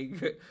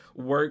like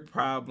work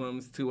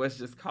problems, to us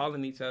just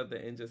calling each other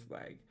and just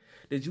like,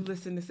 did you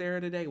listen to Sarah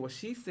today? Well,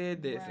 she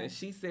said this and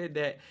she said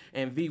that.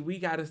 And V, we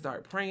got to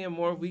start praying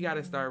more. We got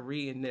to start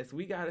reading this.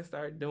 We got to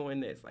start doing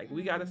this. Like,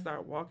 we got to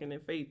start walking in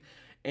faith.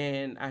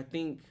 And I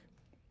think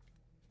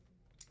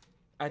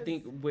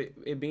with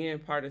it being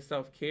part of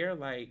self-care,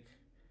 like,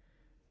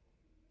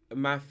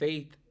 my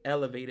faith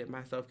elevated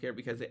my self-care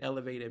because it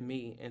elevated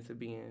me into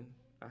being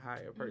a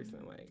higher person.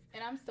 Like,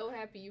 and I'm so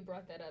happy you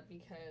brought that up,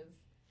 because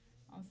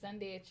on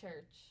Sunday at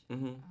church,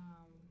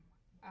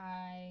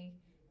 I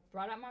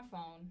brought out my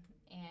phone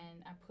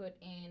and I put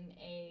in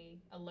a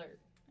alert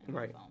in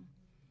my phone.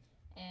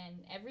 And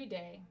every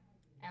day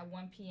at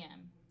 1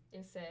 p.m.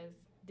 it says,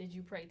 "Did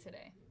you pray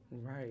today?"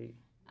 Right.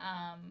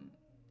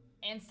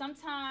 And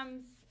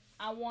sometimes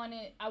I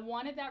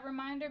wanted that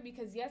reminder,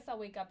 because yes, I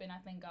wake up and I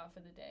thank God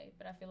for the day,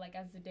 but I feel like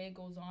as the day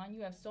goes on,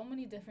 you have so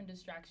many different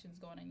distractions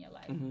going in your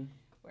life,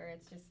 where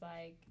it's just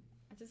like,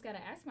 I just got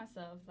to ask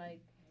myself,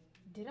 like,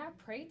 did I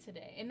pray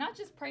today? And not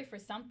just pray for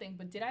something,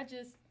 but did I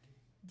just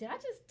did I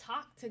just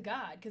talk to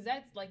God? Because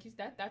that's like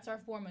that's our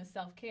form of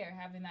self-care,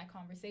 having that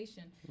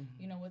conversation,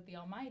 with the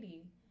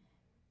Almighty.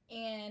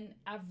 And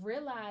I've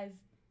realized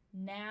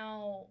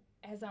now,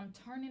 as I'm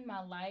turning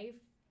my life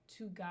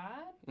to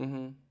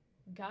God,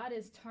 God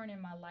is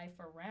turning my life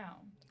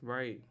around.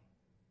 Right.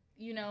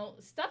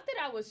 Stuff that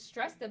I was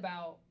stressed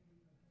about.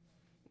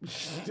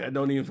 That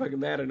don't even fucking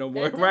matter no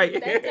more, right?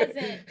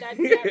 That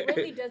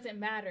really doesn't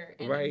matter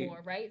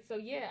anymore, right? So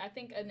yeah, I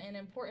think an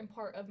important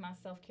part of my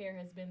self-care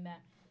has been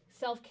that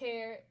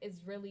self-care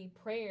is really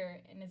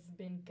prayer, and it's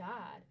been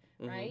God,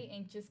 right?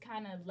 And just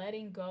kind of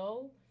letting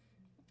go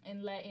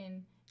and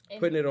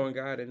putting it on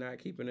God and not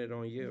keeping it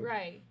on you,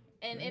 right?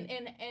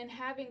 And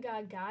having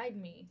God guide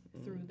me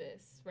through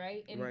this,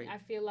 right? And I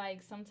feel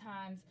like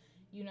sometimes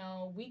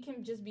we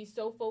can just be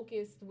so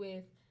focused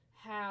with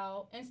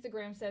how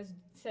Instagram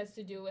says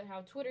to do it,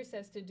 how Twitter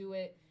says to do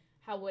it,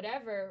 how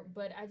whatever,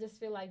 but I just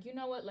feel like,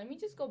 what, let me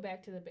just go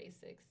back to the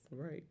basics.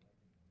 Right.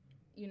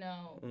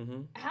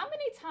 How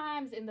many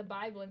times in the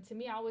Bible, and to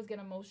me, I always get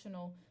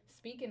emotional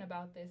speaking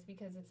about this,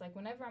 because it's like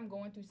whenever I'm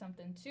going through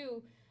something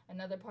too,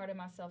 another part of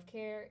my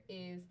self-care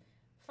is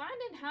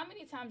finding how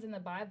many times in the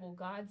Bible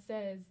God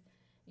says,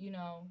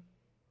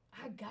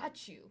 I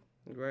got you.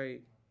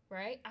 Right.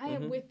 Right? I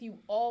am with you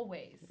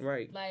always.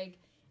 Right. Like,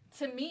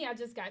 to me, I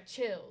just got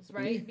chills,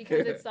 right?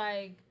 Because it's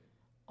like,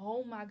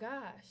 oh my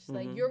gosh,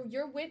 like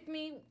you're with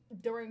me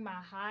during my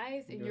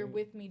highs, and you're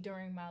with me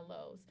during my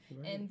lows.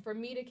 Right. And for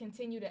me to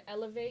continue to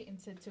elevate and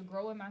to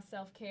grow in my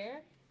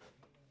self-care,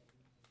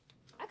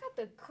 I got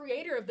the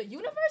creator of the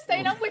universe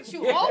saying I'm with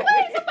you always.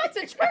 I'm about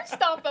to church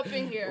stomp up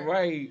in here.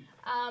 Right.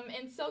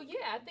 And so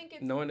yeah, I think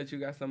it's knowing that you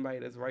got somebody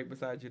that's right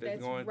beside you,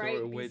 that's going right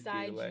through it with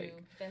you.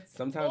 Like that's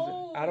sometimes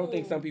I don't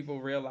think some people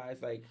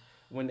realize, like,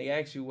 when they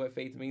ask you what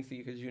faith means to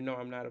you, because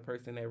I'm not a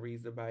person that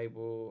reads the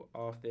Bible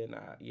often.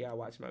 I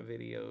watch my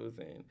videos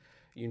and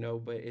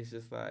but it's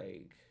just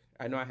like,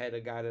 I know I had a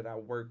guy that I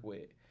work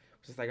with.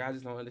 It's just like, I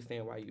just don't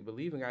understand why you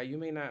believe in God. You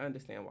may not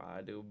understand why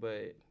I do,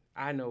 but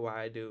I know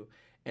why I do.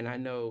 And I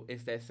know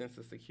it's that sense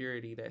of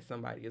security that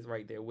somebody is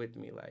right there with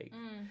me. Like,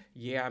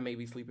 I may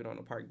be sleeping on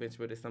a park bench,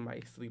 but it's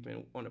somebody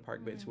sleeping on a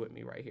park bench with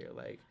me right here.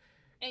 Like,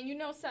 and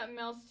something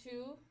else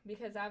too,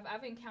 because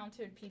I've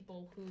encountered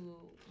people who,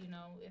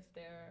 if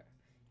they're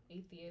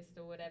atheist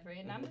or whatever,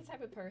 and I'm the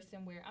type of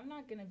person where I'm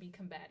not gonna be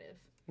combative.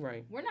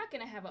 Right. We're not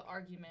gonna have an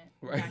argument.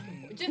 Right.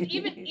 Just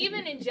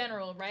even in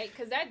general, right?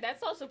 Because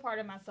that's also part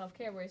of my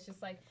self-care, where it's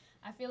just like,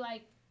 I feel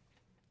like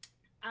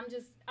I'm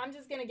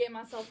just gonna get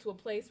myself to a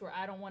place where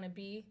I don't want to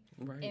be,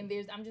 right. And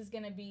I'm just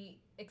gonna be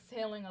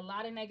exhaling a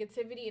lot of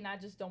negativity, and I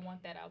just don't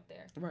want that out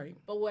there. Right.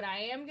 But what I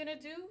am gonna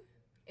do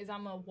is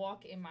I'm gonna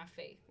walk in my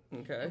faith.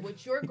 Okay. And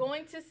what you're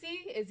going to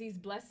see is these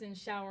blessings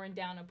showering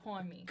down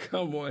upon me.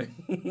 Come on.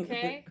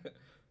 Okay.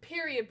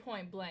 Period.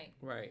 Point blank.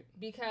 Right.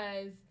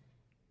 Because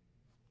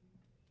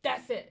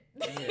that's it.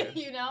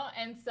 Yeah.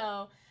 And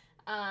so.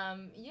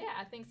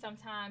 I think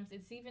sometimes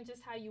it's even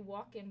just how you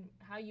walk and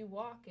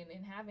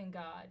having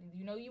God.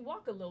 You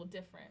walk a little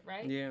different,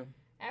 right? Yeah.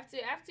 After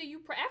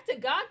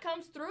God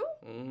comes through,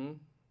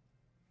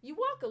 you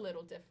walk a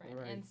little different.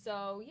 Right. And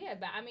so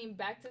but I mean,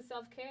 back to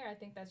self-care, I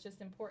think that's just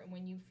important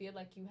when you feel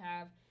like you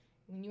have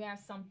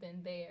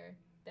something there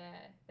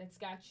that's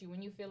got you.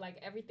 When you feel like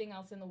everything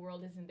else in the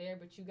world isn't there,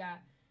 but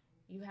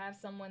you have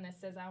someone that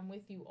says, I'm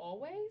with you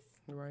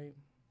always. Right.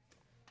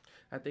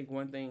 I think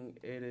one thing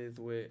it is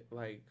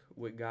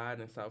with God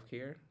and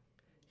self-care,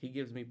 he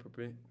gives me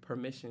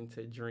permission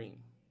to dream.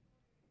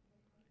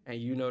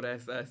 And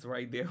that's us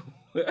right there.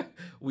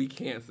 We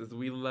Cancers,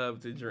 we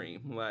love to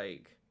dream.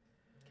 Like,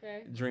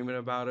 dreaming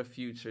about a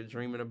future,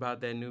 dreaming about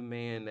that new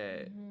man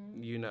that,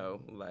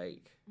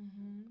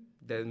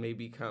 that may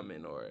be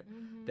coming, or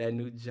that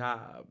new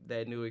job,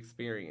 that new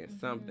experience,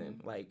 something.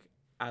 Like,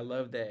 I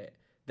love that.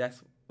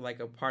 That's like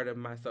a part of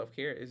my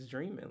self-care is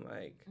dreaming,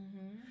 like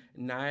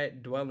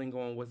not dwelling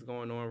on what's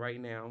going on right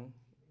now,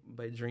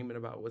 but dreaming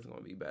about what's going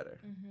to be better.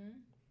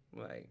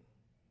 Like,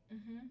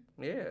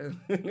 yeah.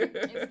 And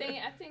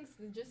I think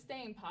just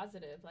staying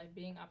positive, like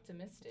being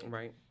optimistic.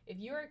 Right. If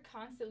you're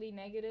constantly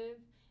negative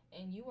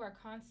and you are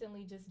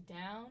constantly just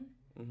down,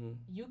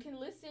 you can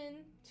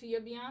listen to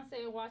your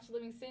Beyonce and watch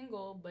Living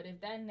Single, but if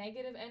that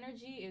negative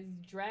energy is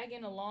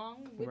dragging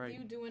along with you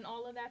doing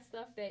all of that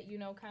stuff that,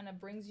 kind of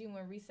brings you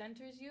and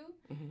recenters you,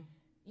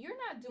 you're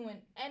not doing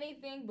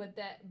anything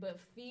but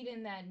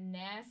feeding that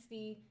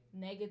nasty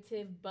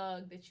negative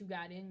bug that you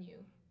got in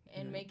you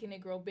and making it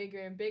grow bigger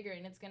and bigger.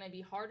 And it's going to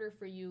be harder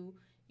for you,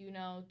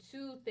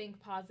 to think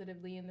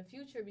positively in the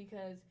future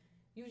because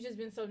you've just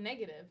been so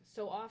negative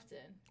so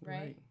often,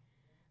 right?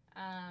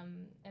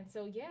 And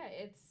so,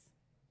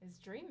 it's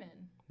dreaming.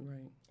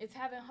 Right. It's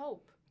having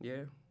hope.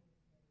 Yeah.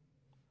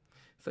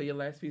 So your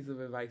last piece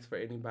of advice for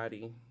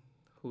anybody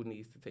who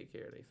needs to take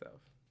care of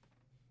themselves?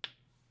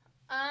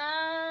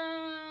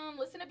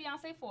 Listen to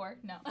Beyonce 4.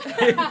 No.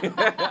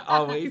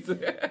 Always.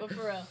 But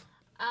for real.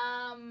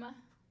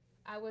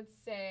 I would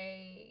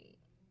say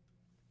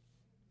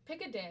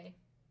pick a day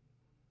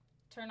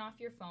turn off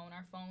your phone.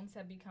 Our phones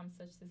have become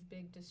such this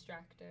big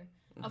distractor.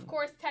 Mm-hmm. Of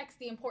course, text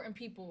the important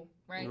people,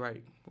 right?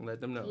 Right.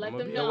 Let them know. Let I'm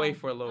going them to be know. away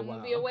for a little I'm while.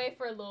 going to be away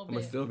for a little bit. I'm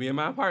going to still be in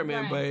my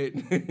apartment, Right.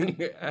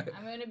 but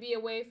I'm going to be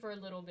away for a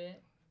little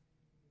bit.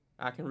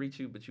 I can reach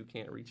you, but you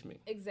can't reach me.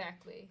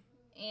 Exactly.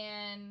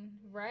 And,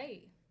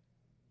 right.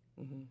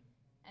 Mm-hmm.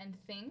 And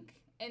think.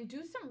 And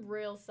do some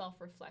real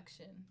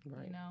self-reflection.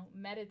 Right. You know,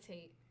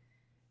 meditate.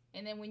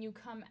 And then when you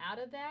come out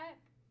of that,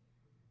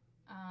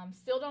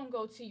 still don't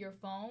go to your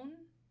phone.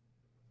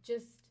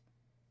 Just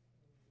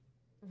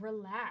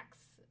relax,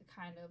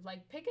 kind of.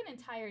 Like, pick an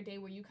entire day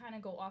where you kind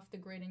of go off the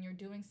grid and you're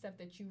doing stuff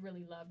that you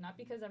really love. Not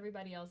because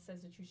everybody else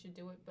says that you should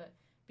do it, but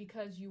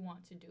because you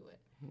want to do it.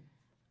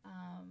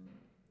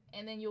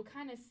 And then you'll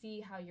kind of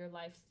see how your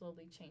life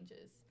slowly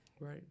changes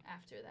Right.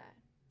 after that.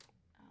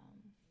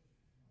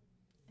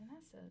 And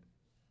that's it.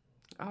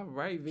 All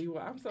right, V.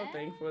 Well, I'm so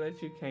thankful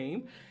that you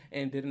came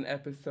and did an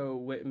episode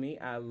with me.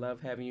 I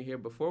love having you here.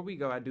 Before we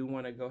go, I do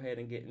want to go ahead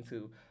and get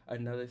into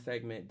another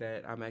segment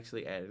that I'm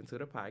actually adding to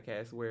the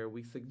podcast where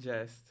we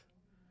suggest,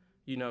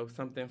 you know,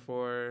 something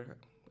for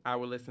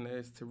our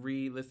listeners to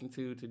read, listen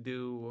to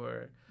do,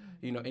 or,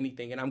 you know,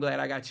 anything. And I'm glad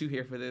I got you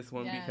here for this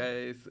one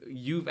because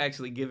you've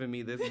actually given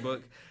me this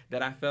book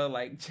that I felt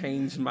like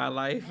changed my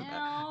life.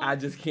 I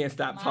just can't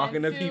stop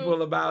talking to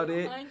people about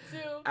it. Mine too.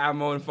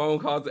 I'm on phone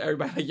calls to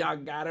everybody, like, y'all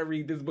gotta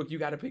read this book. You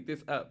gotta pick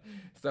this up.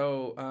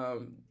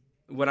 So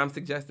what I'm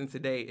suggesting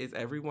today is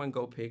everyone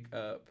go pick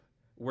up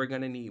We're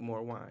Gonna Need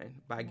More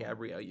Wine by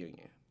Gabrielle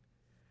Union.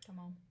 Come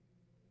on.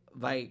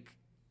 Like,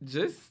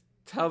 just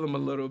tell them a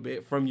little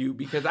bit from you,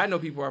 because I know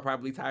people are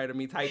probably tired of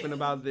me typing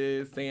about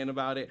this, saying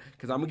about it,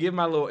 because I'm gonna give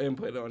my little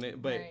input on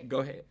it, but go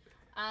ahead.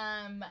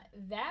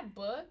 That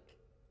book,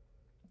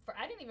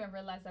 I didn't even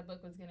realize that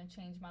book was going to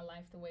change my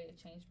life the way it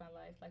changed my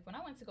life. Like, when I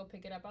went to go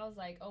pick it up, I was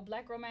like, oh,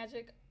 Black Girl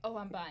Magic, oh,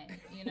 I'm buying it,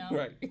 you know?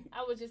 Right.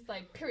 I was just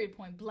like, period,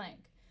 point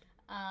blank.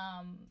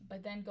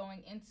 But then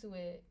going into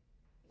it,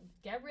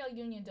 Gabrielle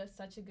Union does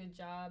such a good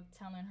job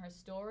telling her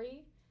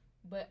story,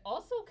 but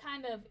also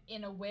kind of,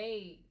 in a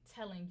way,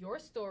 telling your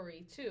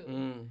story,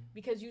 too.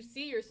 Because you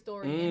see your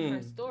story in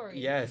her story.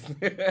 Yes.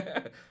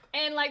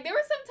 And, like, there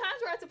were some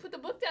times where I had to put the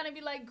book down and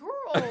be like,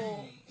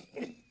 girl...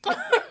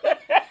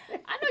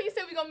 I know you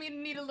said we're going to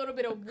need a little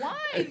bit of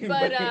wine,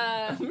 but...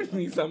 I'm going to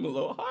need something a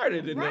little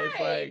harder than right,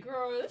 that. Like,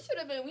 girl, this should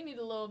have been, we need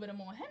a little bit of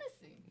more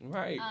Hennessy.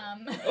 Right.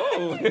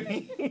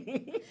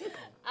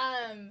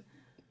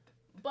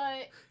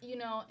 But, you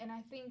know, and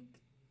I think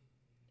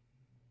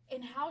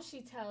in how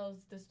she tells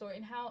the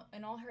story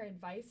and all her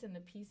advice and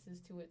the pieces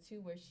to it,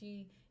 too, where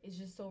she is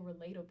just so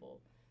relatable.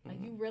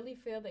 Like, you really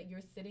feel that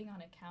you're sitting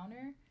on a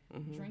counter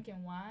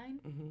drinking wine,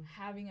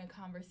 having a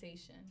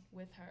conversation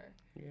with her.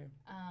 Yeah.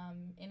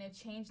 And it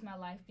changed my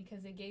life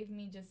because it gave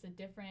me just a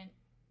different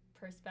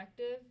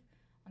perspective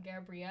on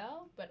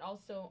Gabrielle, but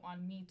also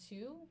on me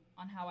too,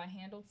 on how I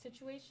handled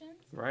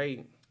situations.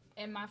 Right.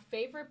 And my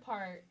favorite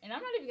part, and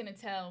I'm not even gonna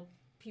tell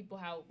people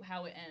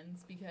how it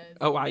ends because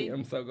I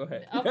am, so go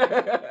ahead.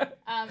 Okay.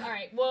 All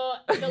right.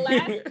 Well,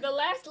 the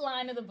last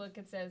line of the book,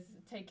 it says,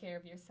 "Take care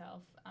of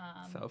yourself."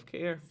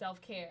 Self-care.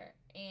 Self-care.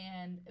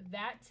 And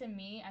that, to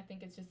me, I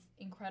think it's just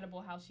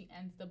incredible how she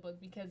ends the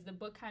book, because the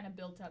book kind of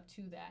built up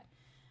to that.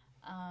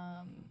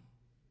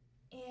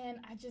 And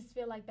I just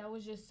feel like that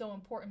was just so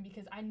important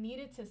because I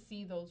needed to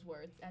see those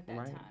words at that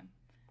time,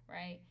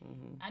 right?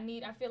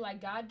 I feel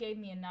like God gave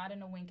me a nod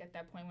and a wink at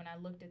that point when I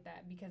looked at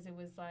that, because it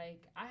was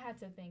like I had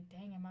to think,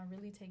 dang, am I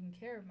really taking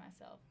care of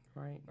myself?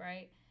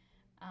 Right?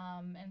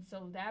 And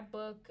so that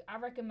book, I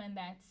recommend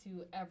that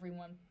to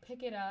everyone.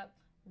 Pick it up,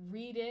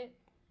 read it.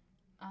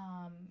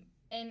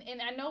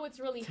 And I know it's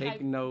really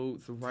take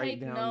notes,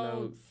 write down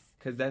notes,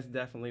 because that's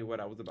definitely what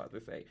I was about to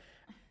say.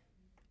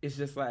 It's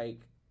just like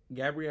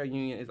Gabrielle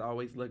Union is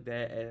always looked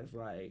at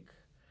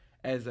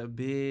as a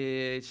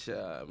bitch,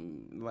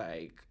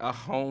 like a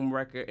home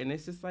wrecker, and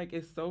it's just like,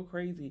 it's so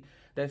crazy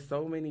that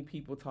so many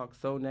people talk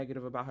so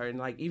negative about her. And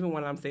like, even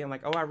when I'm saying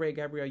like, oh, I read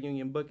Gabrielle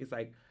Union book, it's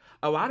like,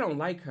 oh, I don't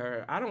like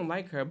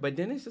her, but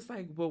then it's just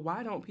like, well,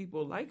 why don't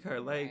people like her?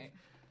 Like,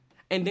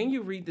 and then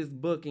you read this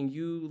book and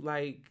you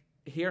like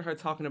hear her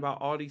talking about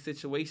all these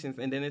situations,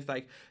 and then it's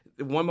like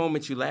one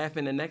moment you laugh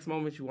and the next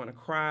moment you want to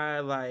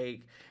cry,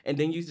 like, and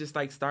then you just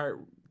like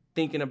start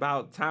thinking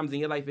about times in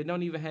your life it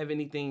don't even have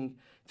anything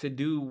to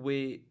do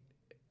with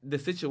the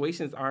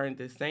situations, aren't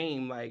the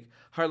same. Like,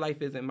 her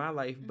life isn't my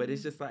life, but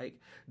it's just like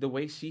the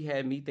way she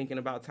had me thinking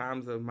about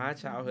times of my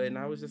childhood, and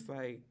I was just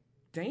like,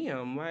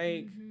 damn,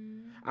 like,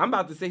 I'm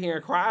about to sit here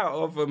and cry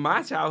off of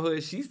my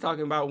childhood. She's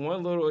talking about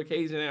one little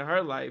occasion in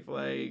her life,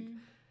 like,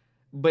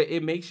 but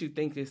it makes you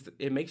think,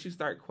 it makes you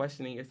start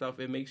questioning yourself.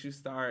 It makes you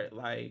start,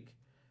 like,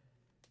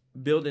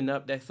 building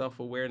up that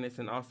self-awareness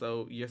and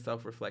also your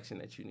self-reflection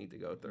that you need to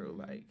go through.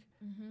 Like,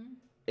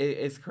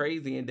 it's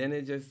crazy. And then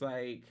it just,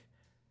 like,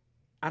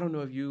 I don't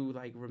know if you,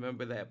 like,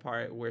 remember that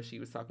part where she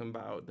was talking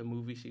about the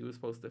movie she was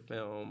supposed to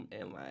film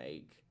and,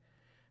 like,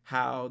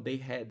 how they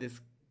had this,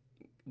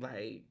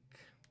 like,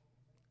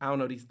 I don't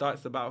know, these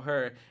thoughts about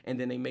her, and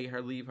then they made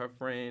her leave her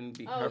friend,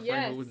 her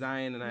friend who was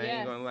dying, and I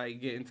ain't gonna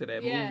like get into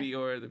that movie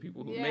or the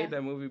people who made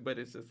that movie, but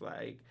it's just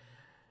like,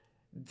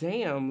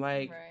 damn,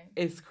 like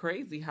it's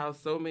crazy how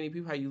so many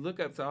people, how you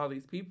look up to all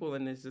these people,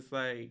 and it's just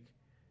like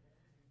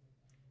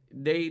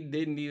they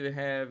didn't even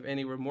have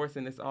any remorse,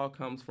 and this all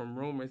comes from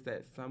rumors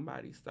that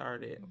somebody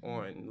started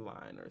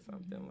online or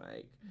something.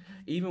 Like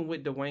even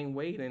with Dwayne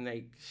Wade, and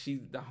like she's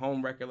the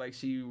home wrecker, like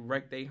she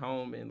wrecked their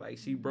home and like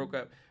she broke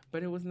up.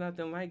 But it was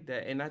nothing like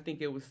that. And I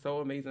think it was so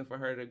amazing for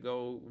her to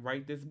go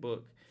write this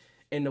book.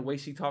 And the way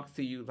she talks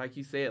to you, like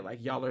you said,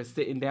 like y'all are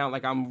sitting down,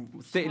 like I'm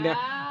sitting down.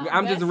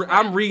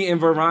 I'm reading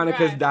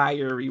Veronica's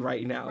diary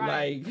right now.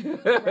 Like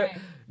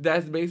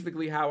that's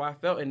basically how I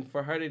felt. And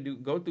for her to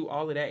go through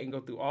all of that and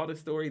go through all the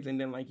stories,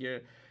 and then like you're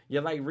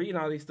like reading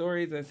all these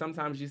stories, and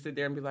sometimes you sit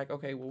there and be like,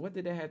 okay, well, what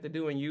did that have to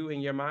do? And you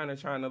and your mind are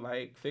trying to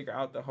like figure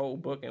out the whole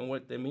book and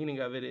what the meaning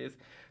of it is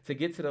to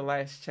get to the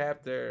last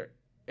chapter.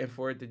 And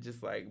for it to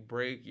just, like,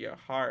 break your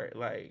heart,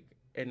 like,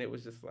 and it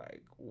was just,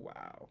 like,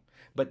 wow.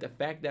 But the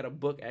fact that a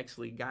book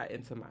actually got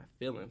into my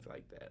feelings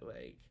like that,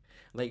 like,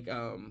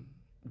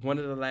 one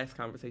of the last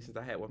conversations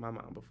I had with my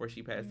mom before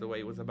she passed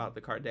away was about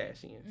the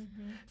Kardashians.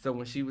 So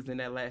when she was in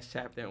that last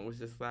chapter and was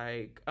just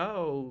like,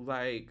 oh,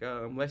 like,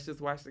 let's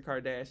just watch the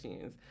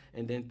Kardashians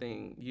and then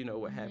think, you know,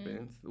 what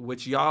happens,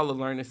 which y'all will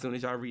learn as soon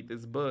as y'all read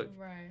this book.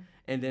 Right.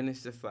 And then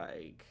it's just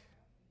like,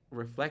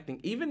 reflecting,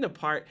 even the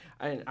part,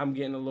 I'm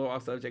getting a little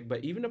off subject,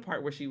 but even the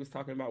part where she was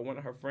talking about one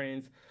of her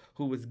friends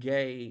who was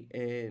gay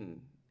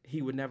and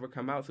he would never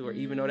come out to her,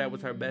 even though that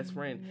was her best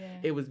friend.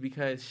 It was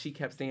because she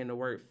kept saying the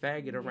word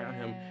faggot around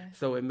him,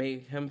 so it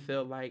made him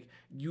feel like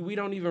we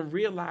don't even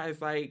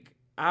realize like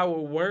our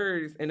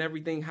words and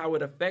everything, how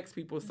it affects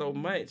people so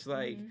much.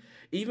 Like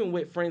even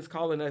with friends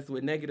calling us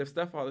with negative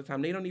stuff all the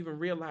time, they don't even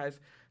realize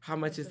how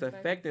much it's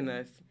affecting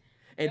us.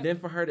 And then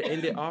for her to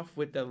end it off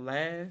with the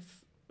last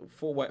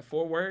 4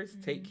 words,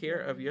 take care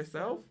of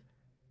yourself,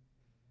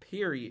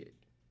 period.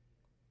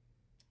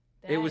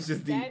 It was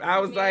just deep. I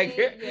was like,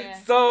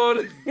 sold.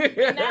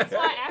 And that's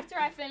why after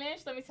I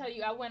finished, let me tell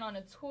you, I went on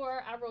a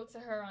tour. I wrote to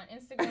her on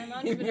Instagram.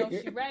 I don't even know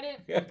if she read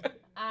it.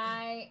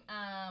 I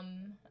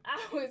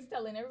was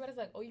telling everybody,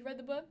 like, oh, you read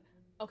the book?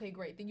 Okay,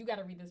 great. Then you got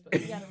to read this book.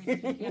 You got to read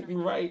this book. You gotta read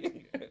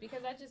right.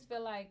 Because I just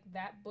feel like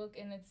that book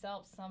in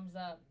itself sums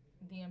up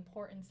the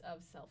importance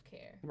of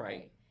self-care.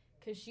 Right.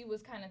 Because she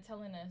was kind of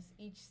telling us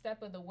each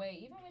step of the way,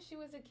 even when she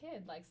was a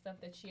kid, like stuff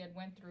that she had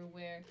went through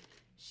where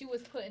she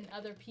was putting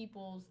other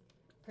people's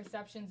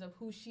perceptions of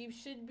who she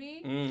should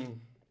be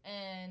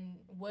and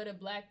what a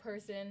black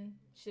person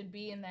should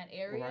be in that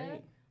area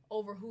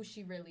over who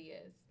she really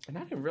is. And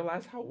I didn't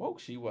realize how woke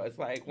she was.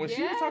 Like, when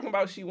she was talking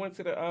about she went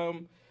to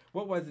the,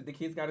 what was it? The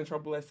kids got in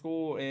trouble at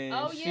school,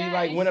 and she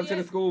like went up to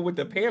the school with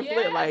the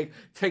pamphlet, like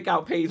take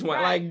out page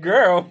 1. Like,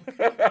 girl,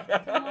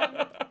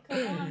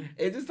 come on.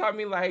 It just taught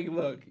me like,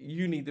 look,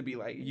 you need to be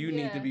like, you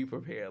need to be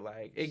prepared.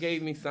 Like, it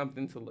gave me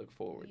something to look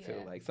forward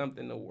to, like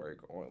something to work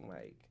on.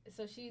 Like,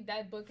 so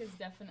that book is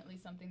definitely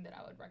something that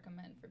I would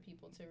recommend for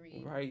people to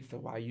read. Right. So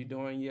while you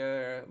doing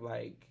your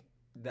like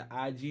the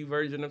IG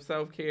version of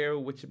self-care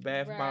with your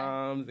bath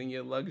bombs and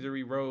your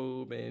luxury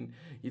robe, and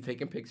you're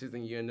taking pictures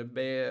and you're in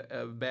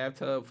the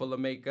bathtub full of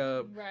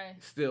makeup,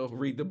 still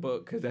read the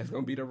book, because that's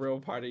going to be the real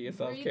part of your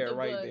self-care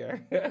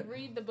there.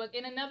 Read the book.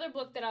 And another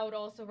book that I would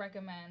also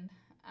recommend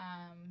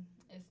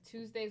is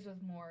Tuesdays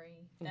with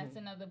Maury. That's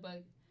another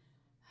book.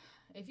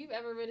 If you've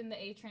ever ridden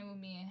the A train with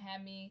me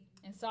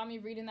and saw me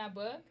reading that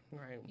book,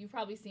 you've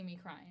probably seen me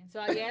crying. So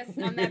I guess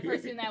I'm that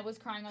person that was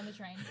crying on the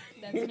train.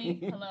 That's me.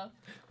 Hello.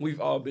 We've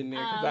all been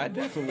there, because I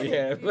definitely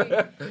have.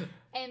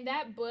 And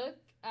that book,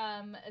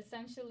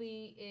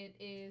 essentially, it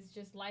is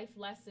just life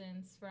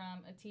lessons from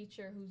a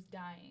teacher who's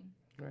dying.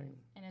 Right.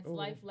 And it's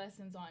life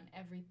lessons on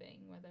everything,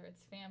 whether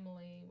it's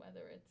family,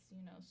 whether it's,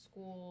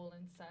 school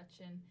and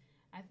such. And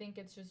I think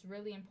it's just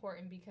really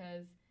important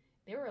because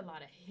there were a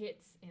lot of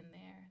hits in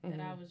there that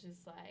I was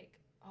just like,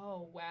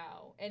 oh,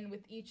 wow. And with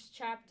each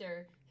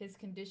chapter, his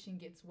condition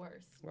gets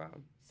worse. Wow.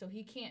 So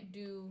he can't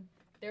do,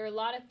 there are a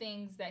lot of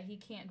things that he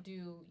can't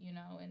do,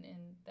 and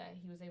that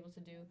he was able to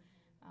do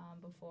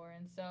before.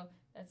 And so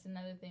that's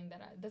another thing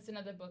that's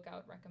another book I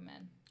would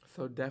recommend.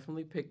 So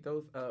definitely pick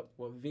those up.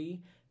 Well,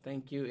 V,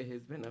 thank you. It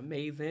has been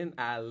amazing.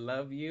 I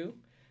love you.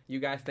 You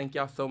guys, thank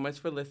y'all so much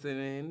for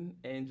listening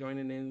and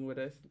joining in with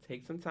us.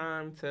 Take some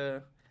time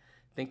to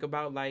think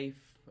about life.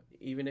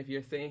 Even if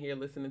you're sitting here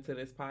listening to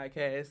this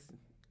podcast,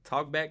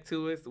 talk back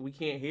to us. We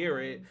can't hear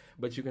it,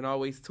 but you can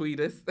always tweet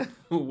us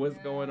what's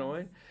going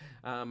on.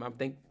 I'm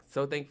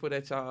so thankful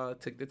that y'all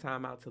took the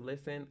time out to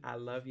listen. I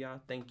love y'all.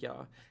 Thank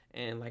y'all.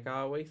 And like I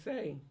always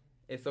say,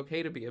 it's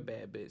okay to be a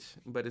bad bitch,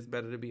 but it's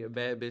better to be a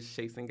bad bitch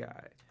chasing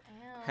God.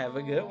 Have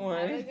a good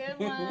one. Have a good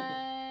one.